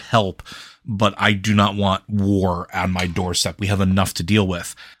want to help, but I do not want war on my doorstep. We have enough to deal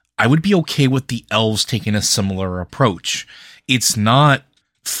with. I would be okay with the elves taking a similar approach. It's not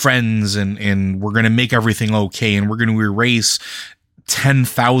friends and we're going to make everything okay and we're going to erase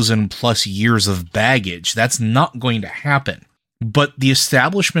 10,000 plus years of baggage. That's not going to happen. But the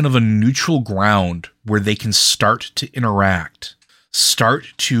establishment of a neutral ground where they can start to interact, start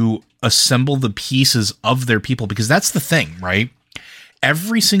to assemble the pieces of their people, because that's the thing, right?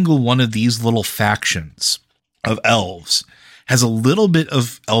 Every single one of these little factions of elves has a little bit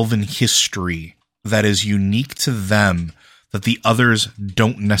of elven history that is unique to them that the others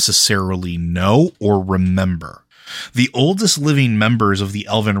don't necessarily know or remember. The oldest living members of the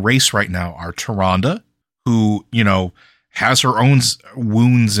elven race right now are Tyrande, who, has her own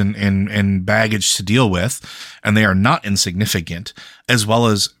wounds and baggage to deal with, and they are not insignificant, as well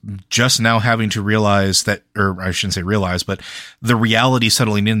as just now having to realize that, or I shouldn't say realize, but the reality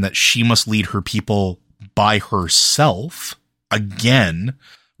settling in that she must lead her people by herself again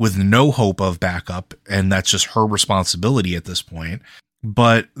with no hope of backup, and that's just her responsibility at this point.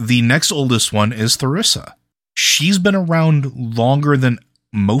 But the next oldest one is Tharissa. She's been around longer than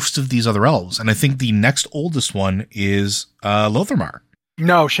most of these other elves, and I think the next oldest one is Lotharmar.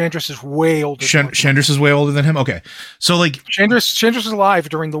 No, Chandris is way older. Chandris is way older than him? Okay. So, like... Chandris was alive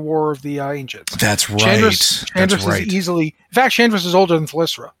during the War of the Ancients. That's right. Chandris is easily... In fact, Chandris is older than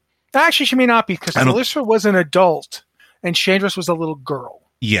Thalysra. Actually, she may not be, because Thalysra was an adult, and Chandris was a little girl.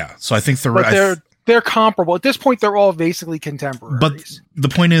 Yeah, so I think But they're comparable. At this point, they're all basically contemporaries. But the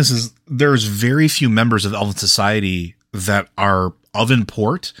point is there's very few members of Elven society that are of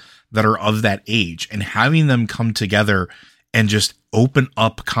import, that are of that age, and having them come together and just open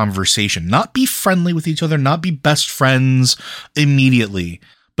up conversation, not be friendly with each other, not be best friends immediately,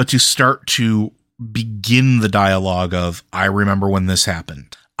 but to start to begin the dialogue of, I remember when this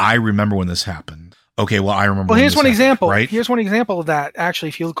happened. I remember when this happened. Okay, well, I remember. Well, here's one example. Right? Here's one example of that. Actually,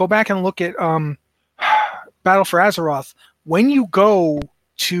 if you go back and look at Battle for Azeroth, when you go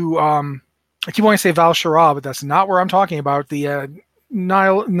to, I keep wanting to say Val Shara, but that's not where I'm talking about. The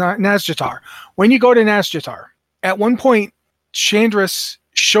Nazjatar. When you go to Nazjatar, at one point, Chandris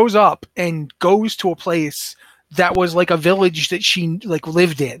shows up and goes to a place that was like a village that she like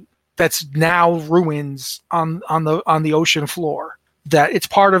lived in. That's now ruins on the ocean floor. That it's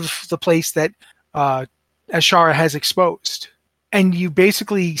part of the place that Ashara has exposed. And you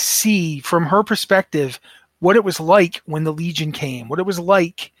basically see from her perspective what it was like when the Legion came, what it was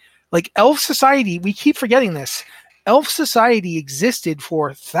like elf society. We keep forgetting this. Elf society existed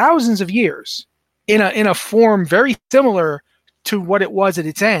for thousands of years in a form very similar to what it was at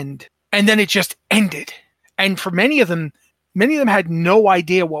its end. And then it just ended. And for many of them had no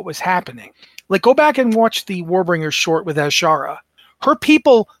idea what was happening. Like, go back and watch the Warbringer short with Ashara. Her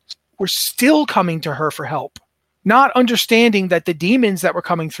people were still coming to her for help, not understanding that the demons that were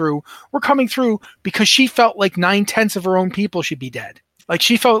coming through because she felt like 9/10 of her own people should be dead. Like,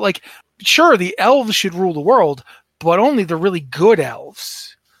 she felt like, sure, the elves should rule the world, but only the really good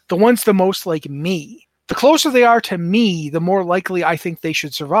elves, the ones the most like me. The closer they are to me, the more likely I think they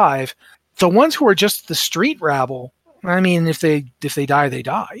should survive. The ones who are just the street rabble, I mean, if they die, they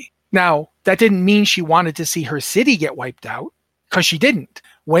die. Now, that didn't mean she wanted to see her city get wiped out, because she didn't.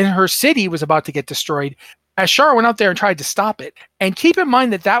 When her city was about to get destroyed, Ashara went out there and tried to stop it. And keep in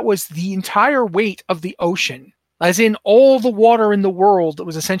mind that was the entire weight of the ocean, as in all the water in the world that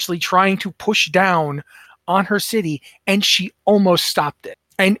was essentially trying to push down on her city, and she almost stopped it.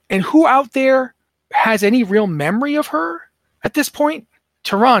 And who out there has any real memory of her at this point?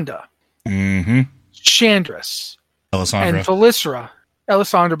 Tyrande. Mm-hmm. Chandris. Elisandra. And Thalyssra.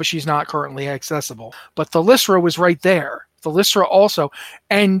 Elisandra, but she's not currently accessible. But Thalyssra was right there. Thalyssra also.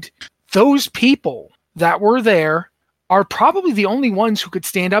 And those people that were there are probably the only ones who could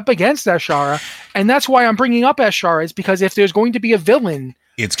stand up against Ashara. And that's why I'm bringing up Ashara, is because if there's going to be a villain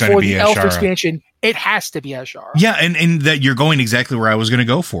it's going to be the Ashara. elf expansion, it has to be Ashara. Yeah, and that you're going exactly where I was going to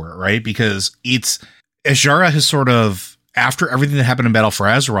go for it, right? Because it's Ashara has sort of, after everything that happened in Battle for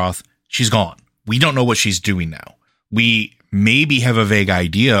Azeroth, she's gone. We don't know what she's doing now. We maybe have a vague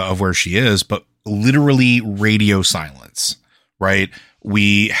idea of where she is, but literally radio silence, right?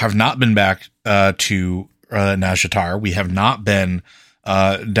 We have not been back to Nazjatar. We have not been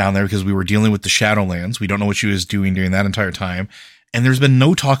down there because we were dealing with the Shadowlands. We don't know what she was doing during that entire time. And there's been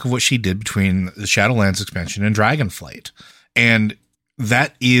no talk of what she did between the Shadowlands expansion and Dragonflight. And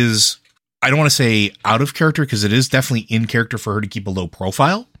that is, I don't want to say out of character, because it is definitely in character for her to keep a low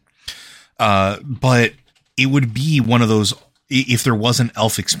profile. But it would be one of those, if there was an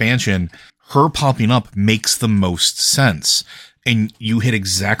elf expansion, her popping up makes the most sense. And you hit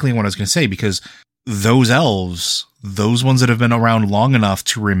exactly what I was going to say, because those elves, those ones that have been around long enough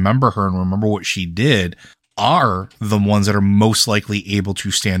to remember her and remember what she did, are the ones that are most likely able to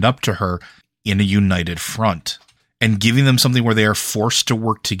stand up to her in a united front, and giving them something where they are forced to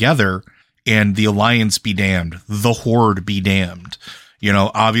work together, and the alliance be damned, the horde be damned. You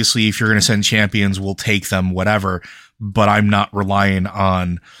know, obviously, if you're going to send champions, we'll take them, whatever. But I'm not relying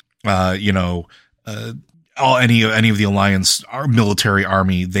on, any of the alliance, our military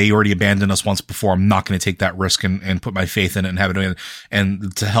army. They already abandoned us once before. I'm not going to take that risk and put my faith in it and have it in.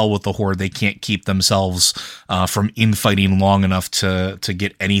 And to hell with the horde. They can't keep themselves from infighting long enough to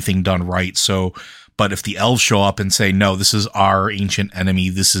get anything done right. So, but if the elves show up and say, no, this is our ancient enemy,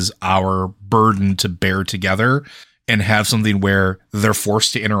 this is our burden to bear together, and have something where they're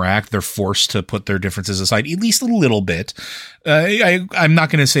forced to interact, they're forced to put their differences aside, at least a little bit. I'm not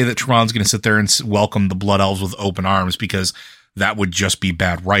going to say that Tyrande's going to sit there and welcome the Blood Elves with open arms, because that would just be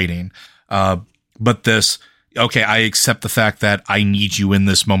bad writing. But this, okay, I accept the fact that I need you in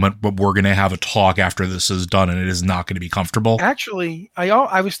this moment, but we're going to have a talk after this is done, and it is not going to be comfortable. Actually,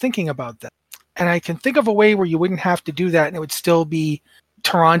 I was thinking about that, and I can think of a way where you wouldn't have to do that, and it would still be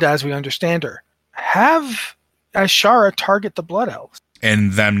Tyrande as we understand her. Have Ashara target the Blood Elves.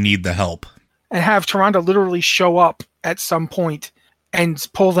 And them need the help. And have Tyrande literally show up at some point and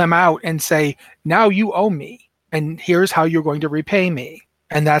pull them out and say, now you owe me, and here's how you're going to repay me.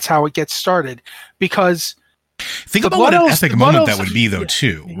 And that's how it gets started. Because Think about what an epic moment that would be, though,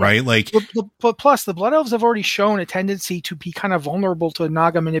 too, right? Like, but plus, the Blood Elves have already shown a tendency to be kind of vulnerable to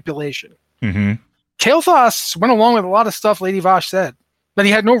Naga manipulation. Mm-hmm. Kael'thas went along with a lot of stuff Lady Vosh said, but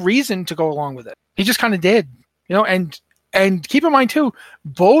he had no reason to go along with it. He just kind of did, and keep in mind, too,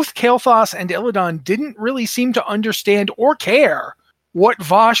 both Kael'thas and Illidan didn't really seem to understand or care what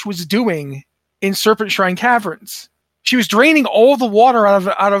Vosh was doing in Serpent Shrine Caverns. She was draining all the water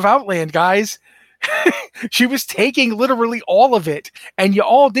out of Outland, guys. She was taking literally all of it, and you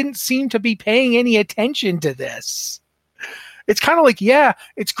all didn't seem to be paying any attention to this. It's kind of like, yeah,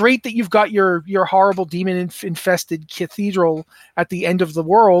 it's great that you've got your horrible demon-infested cathedral at the end of the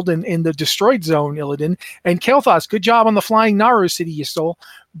world and in the destroyed zone, Illidan. And Kael'thas, good job on the flying Naru city you stole.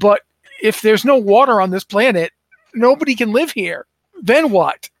 But if there's no water on this planet, nobody can live here. Then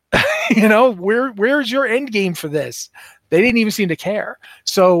what? Where's your end game for this? They didn't even seem to care.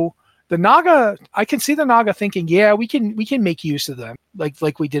 So the Naga, I can see the Naga thinking, yeah, we can make use of them,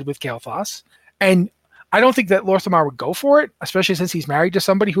 like we did with Kael'thas. And I don't think that Lorthamar would go for it, especially since he's married to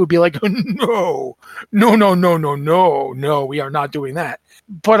somebody who would be like, no, we are not doing that.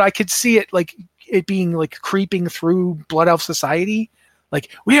 But I could see it it being like creeping through Blood Elf society. Like,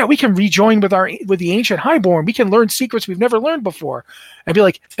 yeah, we can rejoin with the Ancient Highborn. We can learn secrets we've never learned before. And be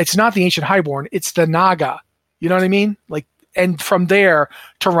like, it's not the Ancient Highborn, it's the Naga. You know what I mean? Like, and from there,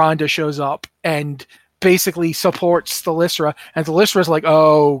 Tyrande shows up and basically supports Thalyssra, and Thalyssra's like,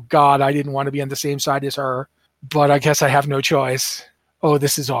 oh god, I didn't want to be on the same side as her, but I guess I have no choice. Oh,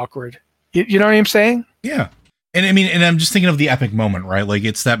 this is awkward. You know what I'm saying? Yeah. And I mean, and I'm just thinking of the epic moment, right? Like,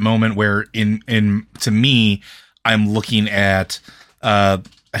 it's that moment where in to me, I'm looking at I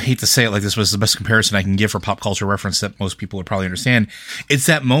hate to say it like this, but it's the best comparison I can give for pop culture reference that most people would probably understand. It's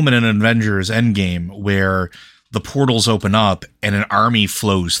that moment in Avengers Endgame where the portals open up and an army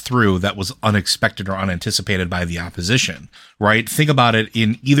flows through that was unexpected or unanticipated by the opposition, right? Think about it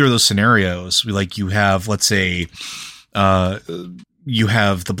in either of those scenarios. Like, you have, let's say, you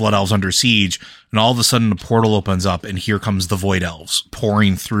have the Blood Elves under siege, and all of a sudden the portal opens up and here comes the Void Elves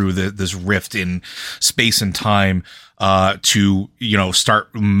pouring through this rift in space and time, to,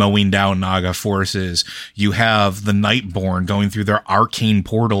 start mowing down Naga forces. You have the Nightborn going through their arcane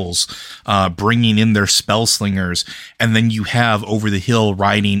portals, bringing in their spell slingers. And then you have over the hill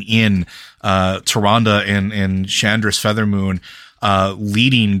riding in, Tyrande and Chandra's Feathermoon,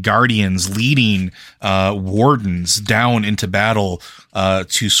 leading guardians, leading wardens down into battle,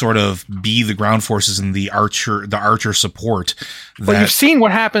 to sort of be the ground forces and the archer support. Well, you've seen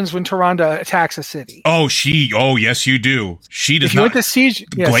what happens when Tyrande attacks a city. Oh, yes, you do. She does if you not. Went to siege,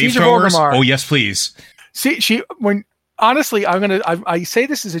 Glaive Siege of throwers? Orgrimmar. Oh, yes, please. Honestly, I say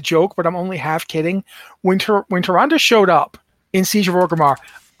this as a joke, but I'm only half kidding. When Tyrande showed up in Siege of Orgrimmar,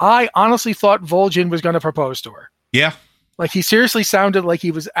 I honestly thought Vol'jin was going to propose to her. Yeah. Like, he seriously sounded like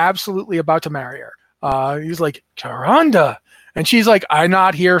he was absolutely about to marry her. He was like, Tyrande. And she's like, I'm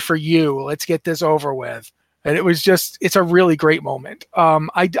not here for you. Let's get this over with. And it's a really great moment.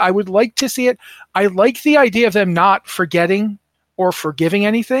 I would like to see it. I like the idea of them not forgetting or forgiving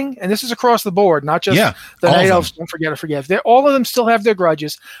anything. And this is across the board, not just the Night Elves don't forget or forgive. All of them still have their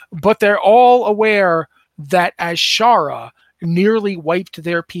grudges, but they're all aware that Azshara nearly wiped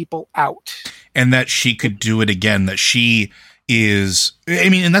their people out. And that she could do it again, that she is,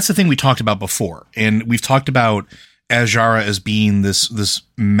 and that's the thing we talked about before. And we've talked about Azshara as being this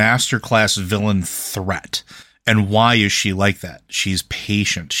masterclass villain threat. And why is she like that? She's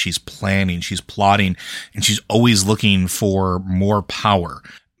patient, she's planning, she's plotting, and she's always looking for more power.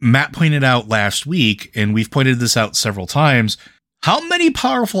 Matt pointed out last week, and we've pointed this out several times, how many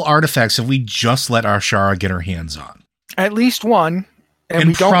powerful artifacts have we just let Azshara get her hands on? At least one. And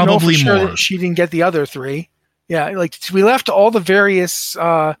we don't know for sure that she didn't get the other three. Yeah, like, we left all the various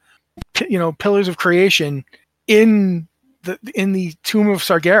pillars of creation in the tomb of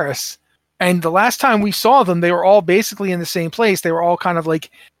Sargeras, and the last time we saw them, they were all basically in the same place. They were all kind of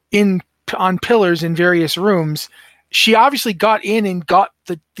like on pillars in various rooms. She obviously got in and got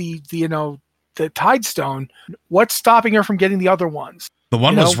the Tidestone. What's stopping her from getting the other ones? The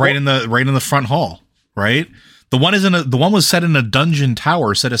one was right in the front hall, right? The one was set in a dungeon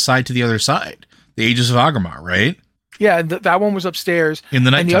tower set aside to the other side, the Aegis of Orgrimmar, right? Yeah, that one was upstairs in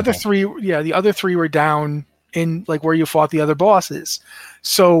the night. And the other three were down in, like, where you fought the other bosses.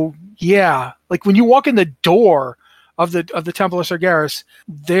 So yeah, like, when you walk in the door of the Temple of Sargeras,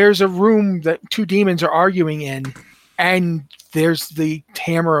 there's a room that two demons are arguing in, and there's the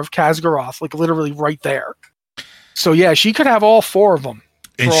hammer of Khaz'goroth, like, literally right there. So yeah, she could have all four of them.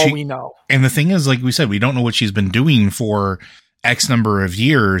 For all we know. And the thing is, like we said, we don't know what she's been doing for X number of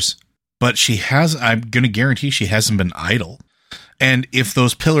years. but I'm going to guarantee she hasn't been idle. And if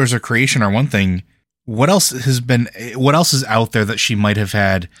those pillars of creation are one thing, what else is out there that she might have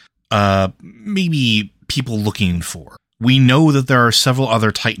had, maybe people looking for? We know that there are several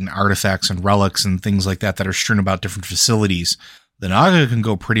other Titan artifacts and relics and things like that are strewn about different facilities. The Naga can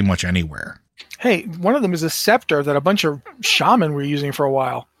go pretty much anywhere. Hey, one of them is a scepter that a bunch of shaman were using for a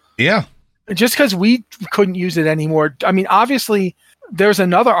while. Yeah. Just because we couldn't use it anymore. I mean, obviously, there's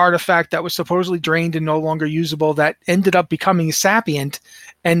another artifact that was supposedly drained and no longer usable that ended up becoming sapient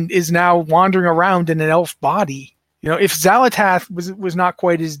and is now wandering around in an elf body. You know, if Xalatath was not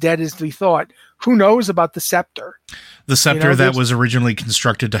quite as dead as we thought, who knows about the scepter? The scepter that was originally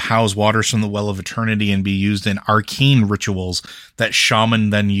constructed to house waters from the Well of Eternity and be used in arcane rituals that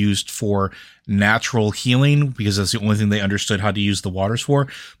shaman then used for natural healing, because that's the only thing they understood how to use the waters for.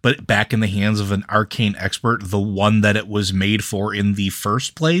 But back in the hands of an arcane expert, the one that it was made for in the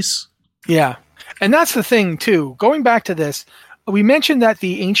first place. Yeah. And that's the thing, too. Going back to this, we mentioned that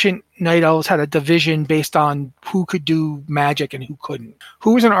the ancient Night Elves had a division based on who could do magic and who couldn't.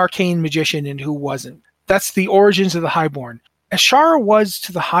 Who was an arcane magician and who wasn't. That's the origins of the Highborn. Ashara was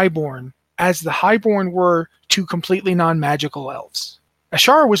to the Highborn as the Highborn were to completely non-magical elves.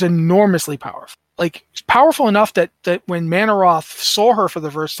 Ashara was enormously powerful. Like, powerful enough that when Manaroth saw her for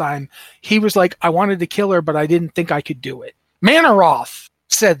the first time, he was like, I wanted to kill her, but I didn't think I could do it. Manaroth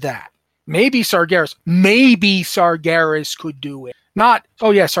said that. Maybe Sargeras could do it. Not,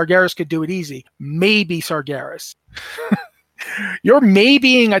 oh yeah, Sargeras could do it easy. Maybe Sargeras. You're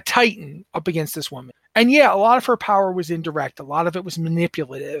maybeing a Titan up against this woman. And yeah, a lot of her power was indirect. A lot of it was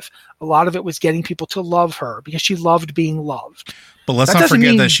manipulative. A lot of it was getting people to love her because she loved being loved. But let's not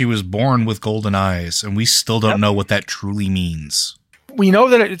forget that she was born with golden eyes, and we still don't know what that truly means. We know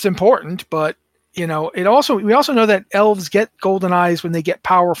that it's important, but we also know that elves get golden eyes when they get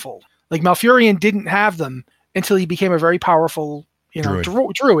powerful. Like Malfurion didn't have them until he became a very powerful,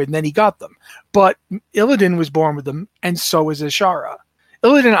 druid, and then he got them. But Illidan was born with them, and so is Ashara.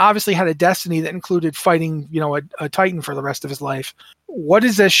 Illidan obviously had a destiny that included fighting, a Titan for the rest of his life. What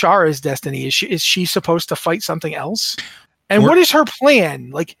is Ashara's destiny? Is she supposed to fight something else? And what is her plan?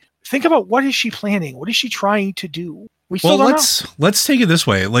 Like, think about what is she planning? What is she trying to do? We still don't know. Let's take it this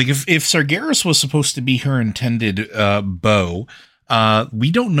way. Like, if Sargeras was supposed to be her intended beau, we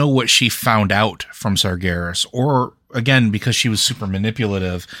don't know what she found out from Sargeras, or again, because she was super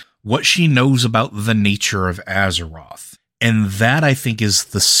manipulative, what she knows about the nature of Azeroth. And that, I think, is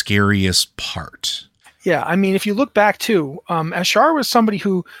the scariest part. Yeah, I mean, if you look back too, Ashara was somebody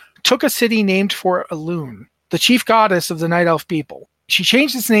who took a city named for Elune, the chief goddess of the Night Elf people. She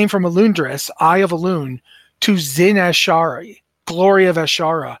changed its name from Elundris, Eye of Elune, to Zin Ashari, Glory of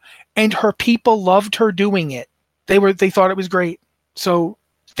Ashara, and her people loved her doing it. They thought it was great. So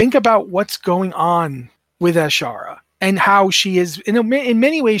think about what's going on with Ashara and how she is, in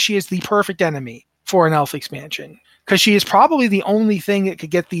many ways, she is the perfect enemy for an elf expansion, because she is probably the only thing that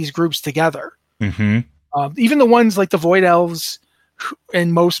could get these groups together. Mm-hmm. Even the ones like the Void Elves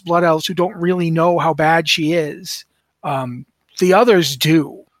and most Blood Elves who don't really know how bad she is, the others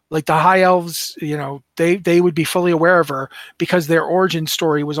do. Like the High Elves, they would be fully aware of her because their origin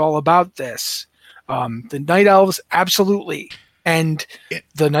story was all about this. The Night Elves, absolutely. And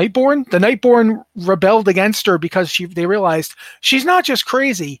the Nightborn rebelled against her because they realized she's not just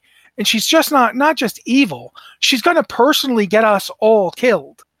crazy, and she's just not just evil. She's going to personally get us all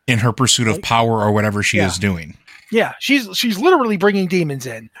killed in her pursuit of power or whatever she is doing. Yeah, she's literally bringing demons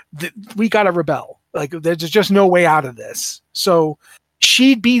in. We got to rebel. Like, there's just no way out of this. So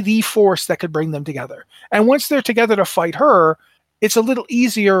she'd be the force that could bring them together. And once they're together to fight her, it's a little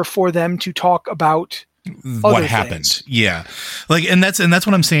easier for them to talk about what happened. Things. Yeah. Like, and that's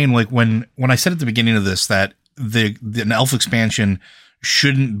what I'm saying. Like, when I said at the beginning of this that an elf expansion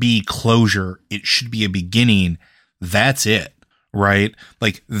shouldn't be closure, it should be a beginning. That's it. Right?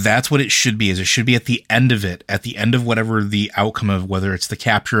 Like, that's what it should be, is it should be at the end of it, at the end of whatever the outcome of, whether it's the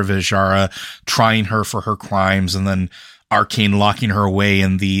capture of Azshara, trying her for her crimes, and then Arcane locking her away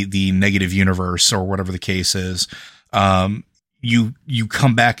in the negative universe, or whatever the case is. You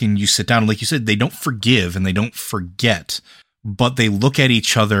come back and you sit down, and like you said, they don't forgive and they don't forget, but they look at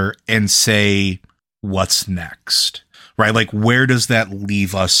each other and say, what's next? Right? Like, where does that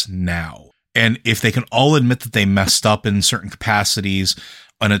leave us now? And if they can all admit that they messed up in certain capacities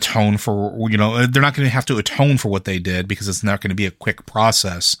and atone for, they're not going to have to atone for what they did, because it's not going to be a quick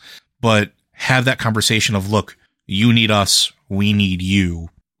process, but have that conversation of, look, you need us, we need you,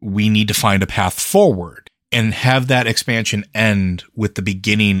 we need to find a path forward, and have that expansion end with the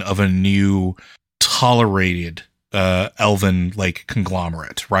beginning of a new tolerated elven like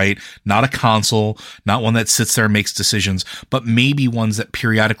conglomerate, right? Not a council, not one that sits there and makes decisions, but maybe ones that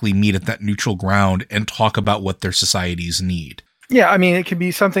periodically meet at that neutral ground and talk about what their societies need. Yeah, I mean, it can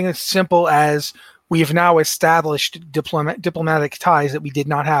be something as simple as we have now established diplomatic ties that we did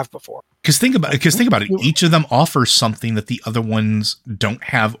not have before. Because think about it. Each of them offers something that the other ones don't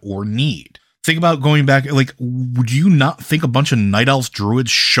have or need. Think about going back, like, would you not think a bunch of Night Elf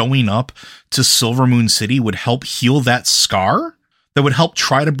druids showing up to Silvermoon City would help heal that scar? That would help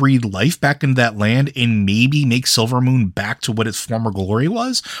try to breathe life back into that land and maybe make Silvermoon back to what its former glory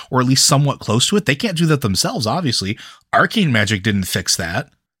was? Or at least somewhat close to it? They can't do that themselves, obviously. Arcane magic didn't fix that.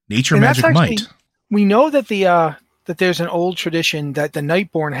 Nature magic might. We know that that there's an old tradition that the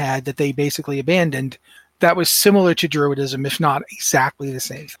Nightborn had that they basically abandoned that was similar to Druidism, if not exactly the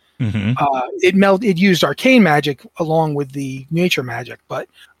same. Mm-hmm. It used arcane magic along with the nature magic. But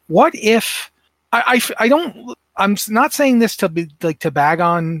what if I'm not saying this to be like to bag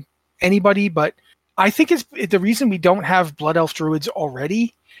on anybody, but I think the reason we don't have Blood Elf Druids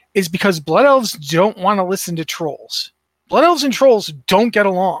already is because Blood Elves don't want to listen to Trolls. Blood Elves and Trolls don't get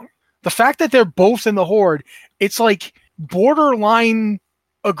along. The fact that they're both in the Horde, it's like borderline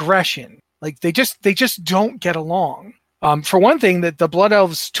aggression. Like they just don't get along. For one thing, that the Blood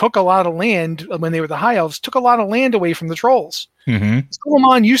Elves took a lot of land when they were the High Elves, took a lot of land away from the Trolls. Mm-hmm.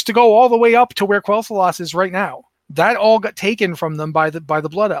 Suleiman used to go all the way up to where Quel'Thalas is right now. That all got taken from them by the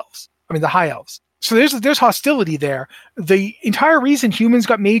Blood Elves. I mean, the High Elves. So there's hostility there. The entire reason humans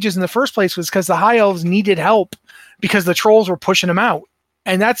got mages in the first place was because the High Elves needed help because the Trolls were pushing them out.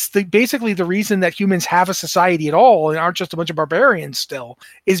 And that's basically the reason that humans have a society at all and aren't just a bunch of barbarians still,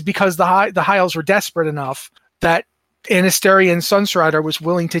 is because the High Elves were desperate enough that Anastarian Sunstrider was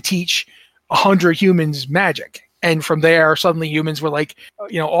willing to teach 100 humans magic. And from there, suddenly humans were like,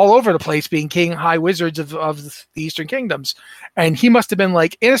 all over the place being king high wizards of the Eastern Kingdoms. And he must have been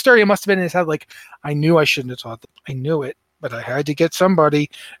like, Anastarian must have been in his head like, I knew I shouldn't have taught them. I knew it, but I had to get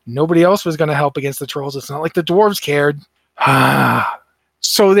somebody. Nobody else was going to help against the Trolls. It's not like the dwarves cared.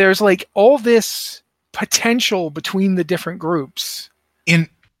 So there's like all this potential between the different groups in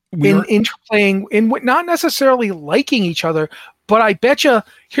interplaying, in not necessarily liking each other, but I bet you,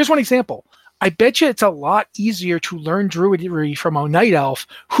 here's one example. I bet you it's a lot easier to learn Druidry from a Night Elf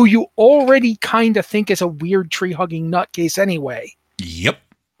who you already kind of think is a weird tree-hugging nutcase anyway. Yep.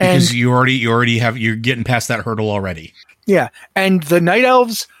 Because you're getting past that hurdle already. Yeah. And the Night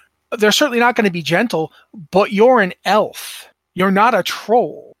Elves, they're certainly not going to be gentle, but you're an elf. You're not a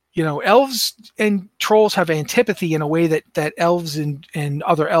troll. Elves and trolls have antipathy in a way that elves and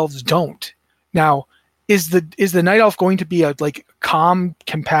other elves don't. Now, is the Night Elf going to be a like calm,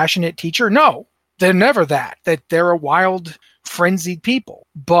 compassionate teacher? No, they're never that. That they're a wild, frenzied people,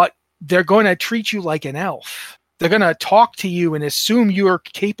 but they're going to treat you like an elf. They're going to talk to you and assume you are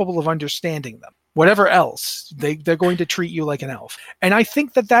capable of understanding them. Whatever else, they're going to treat you like an elf. And I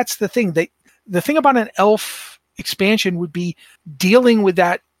think that's the thing. The thing about an elf expansion would be dealing with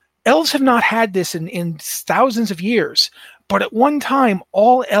that. Elves have not had this in thousands of years, but at one time,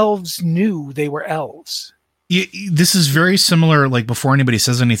 all elves knew they were elves. Yeah, this is very similar, like before anybody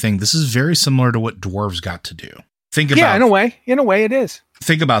says anything, this is very similar to what dwarves got to do. Yeah, in a way it is.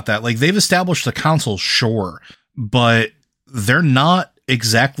 Think about that. Like they've established the council, sure, but they're not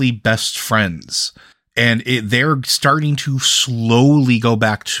exactly best friends. And they're starting to slowly go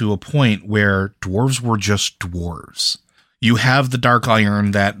back to a point where dwarves were just dwarves. You have the Dark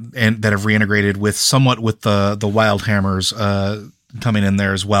Iron that have reintegrated with somewhat with the Wildhammers coming in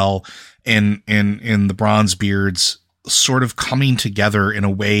there as well, and in the Bronzebeards sort of coming together in a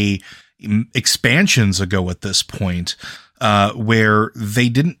way expansions ago at this point, where they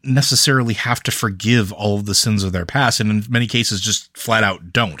didn't necessarily have to forgive all of the sins of their past, and in many cases just flat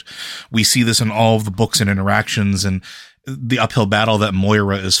out don't. We see this in all of the books and interactions and the uphill battle that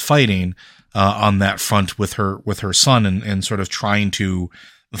Moira is fighting on that front with her son and sort of trying to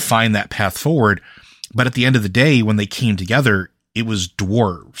find that path forward. But at the end of the day, when they came together, it was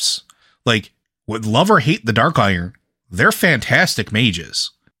dwarves. Like, would love or hate the Dark Iron, they're fantastic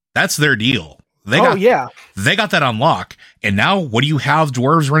mages. That's their deal. They got that on lock. And now what do you have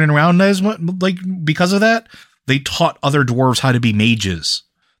dwarves running around as, like, because of that? They taught other dwarves how to be mages.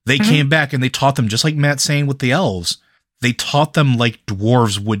 They came back and they taught them, just like Matt's saying with the elves. They taught them like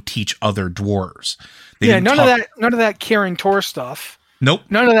dwarves would teach other dwarves. None of that Karen Tor stuff. Nope.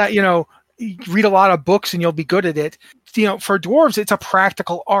 None of that, you read a lot of books and you'll be good at it. For dwarves, it's a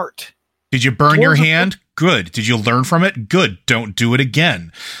practical art. Did you burn your hand? Good. Did you learn from it? Good. Don't do it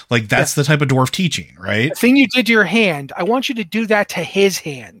again. Like, that's the type of dwarf teaching, right? The thing you did to your hand, I want you to do that to his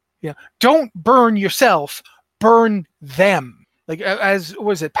hand. Don't burn yourself. burn them. Like, as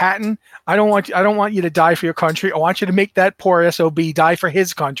was it Patton? I don't want you to die for your country. I want you to make that poor SOB die for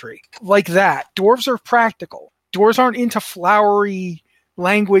his country. Like that. Dwarves are practical. Dwarves aren't into flowery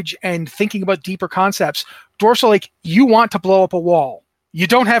language and thinking about deeper concepts. Dwarves are like, you want to blow up a wall. You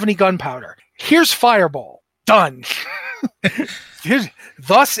don't have any gunpowder. Here's fireball. Done.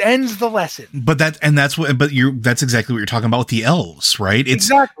 Thus ends the lesson. That's exactly what you're talking about with the elves, right?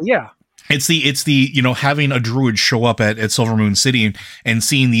 Exactly, yeah. It's the having a druid show up at Silvermoon City and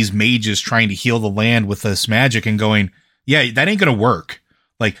seeing these mages trying to heal the land with this magic and going, yeah, that ain't gonna work.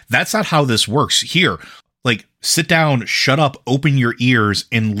 Like, that's not how this works. Here, like, sit down, shut up, open your ears,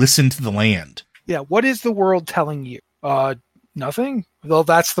 and listen to the land. Yeah, what is the world telling you? Nothing? Well,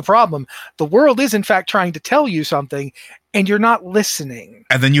 that's the problem. The world is, in fact, trying to tell you something, and you're not listening.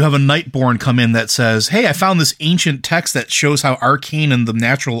 And then you have a Nightborn come in that says, hey, I found this ancient text that shows how arcane and the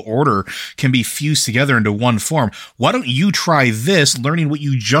natural order can be fused together into one form. Why don't you try this, learning what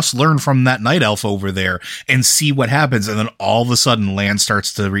you just learned from that night elf over there, and see what happens? And then all of a sudden, land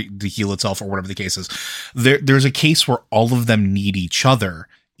starts to heal itself, or whatever the case is. There's a case where all of them need each other,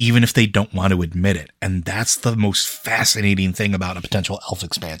 even if they don't want to admit it. And that's the most fascinating thing about a potential elf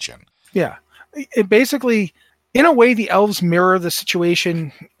expansion. Yeah. It basically, in a way, the elves mirror the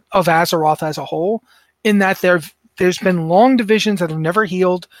situation of Azeroth as a whole, in that there's been long divisions that have never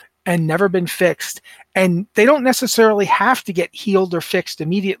healed and never been fixed. And they don't necessarily have to get healed or fixed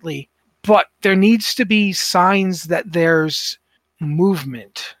immediately, but there needs to be signs that there's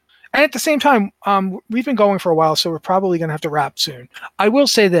movement. And at the same time, we've been going for a while, so we're probably going to have to wrap soon. I will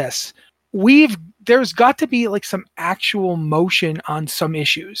say this. There's got to be like some actual motion on some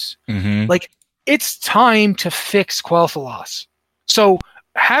issues. Mm-hmm. Like, it's time to fix Quel'Thalas. So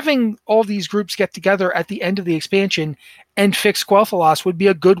having all these groups get together at the end of the expansion and fix Quel'Thalas would be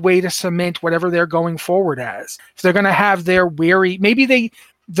a good way to cement whatever they're going forward as. So they're going to have their maybe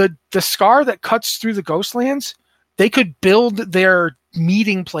the scar that cuts through the Ghostlands, they could build their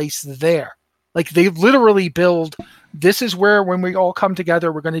meeting place there. Like, they literally build, this is where, when we all come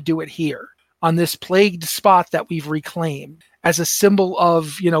together, we're going to do it here on this plagued spot that we've reclaimed, as a symbol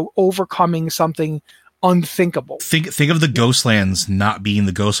of, overcoming something unthinkable. Think of the Ghostlands not being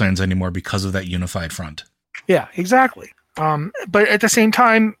the Ghostlands anymore because of that unified front. Yeah, exactly. But at the same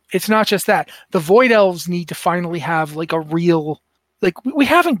time, it's not just that. The Void Elves need to finally have like a real, like, we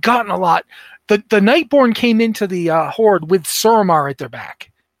haven't gotten a lot. The Nightborn came into the Horde with Suramar at their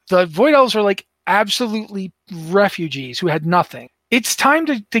back. The Void Elves are like absolutely refugees who had nothing. It's time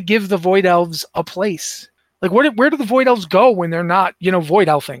to give the Void Elves a place. Like, where do the Void Elves go when they're not, Void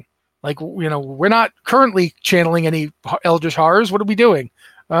Elfing? Like, we're not currently channeling any Eldritch Horrors. What are we doing?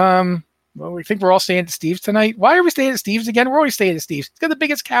 Well, we think we're all staying at Steve's tonight. Why are we staying at Steve's again? We're always staying at Steve's. It's got the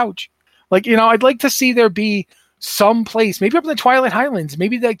biggest couch. Like, I'd like to see there be some place, maybe up in the Twilight Highlands.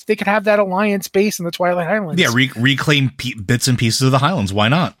 Maybe they could have that alliance base in the Twilight Highlands. Yeah, reclaim bits and pieces of the Highlands. Why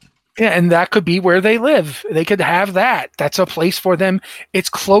not? Yeah, and that could be where they live. They could have that. That's a place for them. It's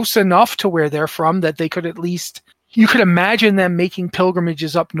close enough to where they're from that they could at least, you could imagine them making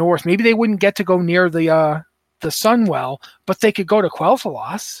pilgrimages up north. Maybe they wouldn't get to go near the Sunwell, but they could go to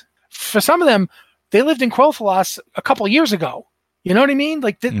Quel'Thalas. For some of them, they lived in Quel'Thalas a couple years ago. You know what I mean?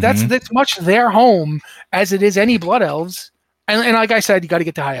 Like, that's much their home as it is any Blood Elves. And like I said, you got to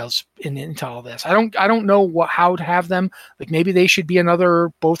get the High Elves into all this. I don't know how to have them. Like, maybe they should be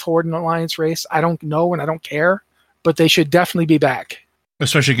another both Horde and Alliance race. I don't know, and I don't care, but they should definitely be back.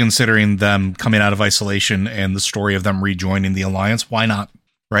 Especially considering them coming out of isolation and the story of them rejoining the Alliance. Why not?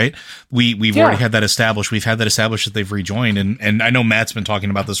 Right? We've already had that established. We've had that established that they've rejoined, and I know Matt's been talking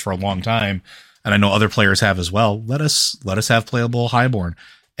about this for a long time, and I know other players have as well. Let us have playable Highborn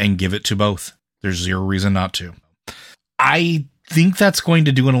and give it to both. There's zero reason not to. I think that's going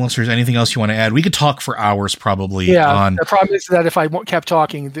to do it, unless there's anything else you want to add. We could talk for hours probably. Yeah, the problem is that if I kept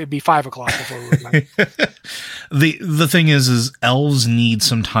talking, it'd be 5 o'clock before we were done. The thing is elves need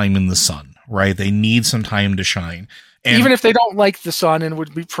some time in the sun, right? They need some time to shine. And even if they don't like the sun and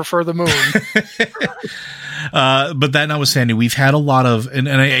would prefer the moon. But that notwithstanding, we've had a lot of, and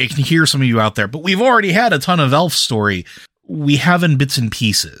I can hear some of you out there, but we've already had a ton of elf story. We have in bits and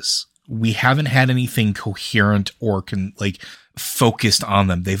pieces. We haven't had anything coherent or focused on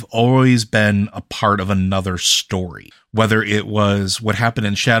them. They've always been a part of another story, whether it was what happened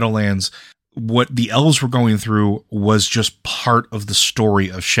in Shadowlands. What the elves were going through was just part of the story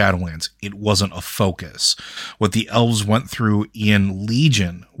of Shadowlands. It wasn't a focus. What the elves went through in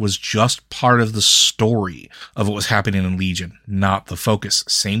Legion was just part of the story of what was happening in Legion, not the focus.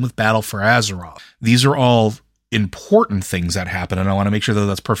 Same with Battle for Azeroth. These are all important things that happen, and I want to make sure that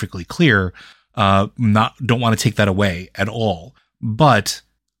that's perfectly clear, Don't want to take that away at all. But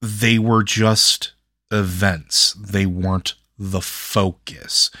they were just events. They weren't the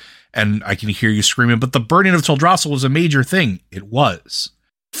focus. And I can hear you screaming, but the burning of Teldrassil was a major thing. It was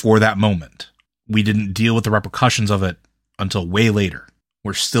for that moment. We didn't deal with the repercussions of it until way later.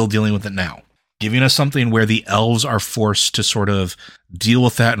 We're still dealing with it now. Giving us something where the elves are forced to sort of deal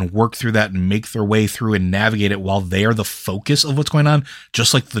with that and work through that and make their way through and navigate it while they are the focus of what's going on,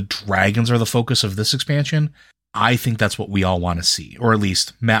 just like the dragons are the focus of this expansion. I think that's what we all want to see, or at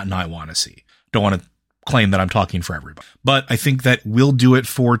least Matt and I want to see. Don't want to claim that I'm talking for everybody, but I think that will do it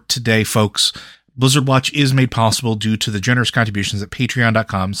for today, folks. Blizzard Watch is made possible due to the generous contributions at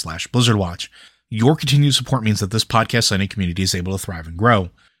patreon.com/BlizzardWatch. Your continued support means that this podcast sending community is able to thrive and grow.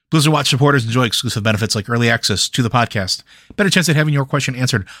 Blizzard Watch supporters enjoy exclusive benefits like early access to the podcast, better chance at having your question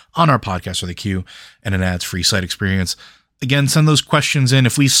answered on our podcast or the queue, and an ads-free site experience. Again, send those questions in.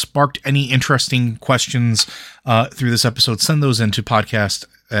 If we sparked any interesting questions through this episode, send those in to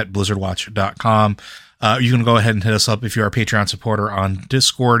podcast@blizzardwatch.com. You can go ahead and hit us up if you're a Patreon supporter on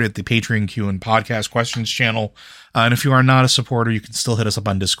Discord at the Patreon Q and Podcast Questions channel. And if you are not a supporter, you can still hit us up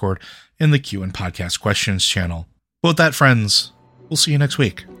on Discord in the Q and Podcast Questions channel. But with that, friends, we'll see you next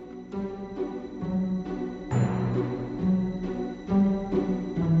week.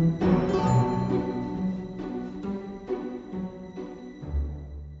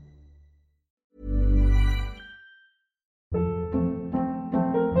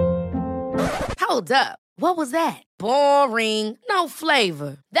 Hold up. What was that? Boring. No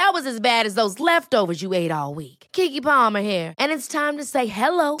flavor. That was as bad as those leftovers you ate all week. Keke Palmer here. And it's time to say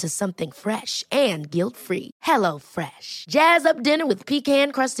hello to something fresh and guilt-free. Hello Fresh. Jazz up dinner with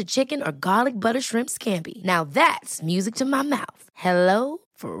pecan-crusted chicken or garlic butter shrimp scampi. Now that's music to my mouth. Hello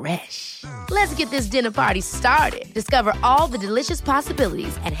Fresh. Let's get this dinner party started. Discover all the delicious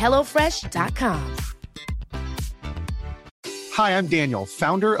possibilities at HelloFresh.com. Hi, I'm Daniel,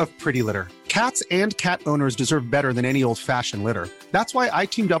 founder of Pretty Litter. Cats and cat owners deserve better than any old-fashioned litter. That's why I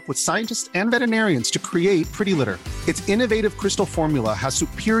teamed up with scientists and veterinarians to create Pretty Litter. Its innovative crystal formula has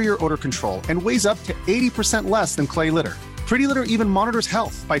superior odor control and weighs up to 80% less than clay litter. Pretty Litter even monitors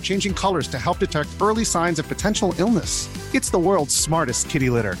health by changing colors to help detect early signs of potential illness. It's the world's smartest kitty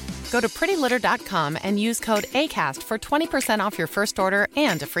litter. Go to prettylitter.com and use code ACAST for 20% off your first order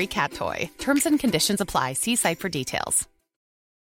and a free cat toy. Terms and conditions apply. See site for details.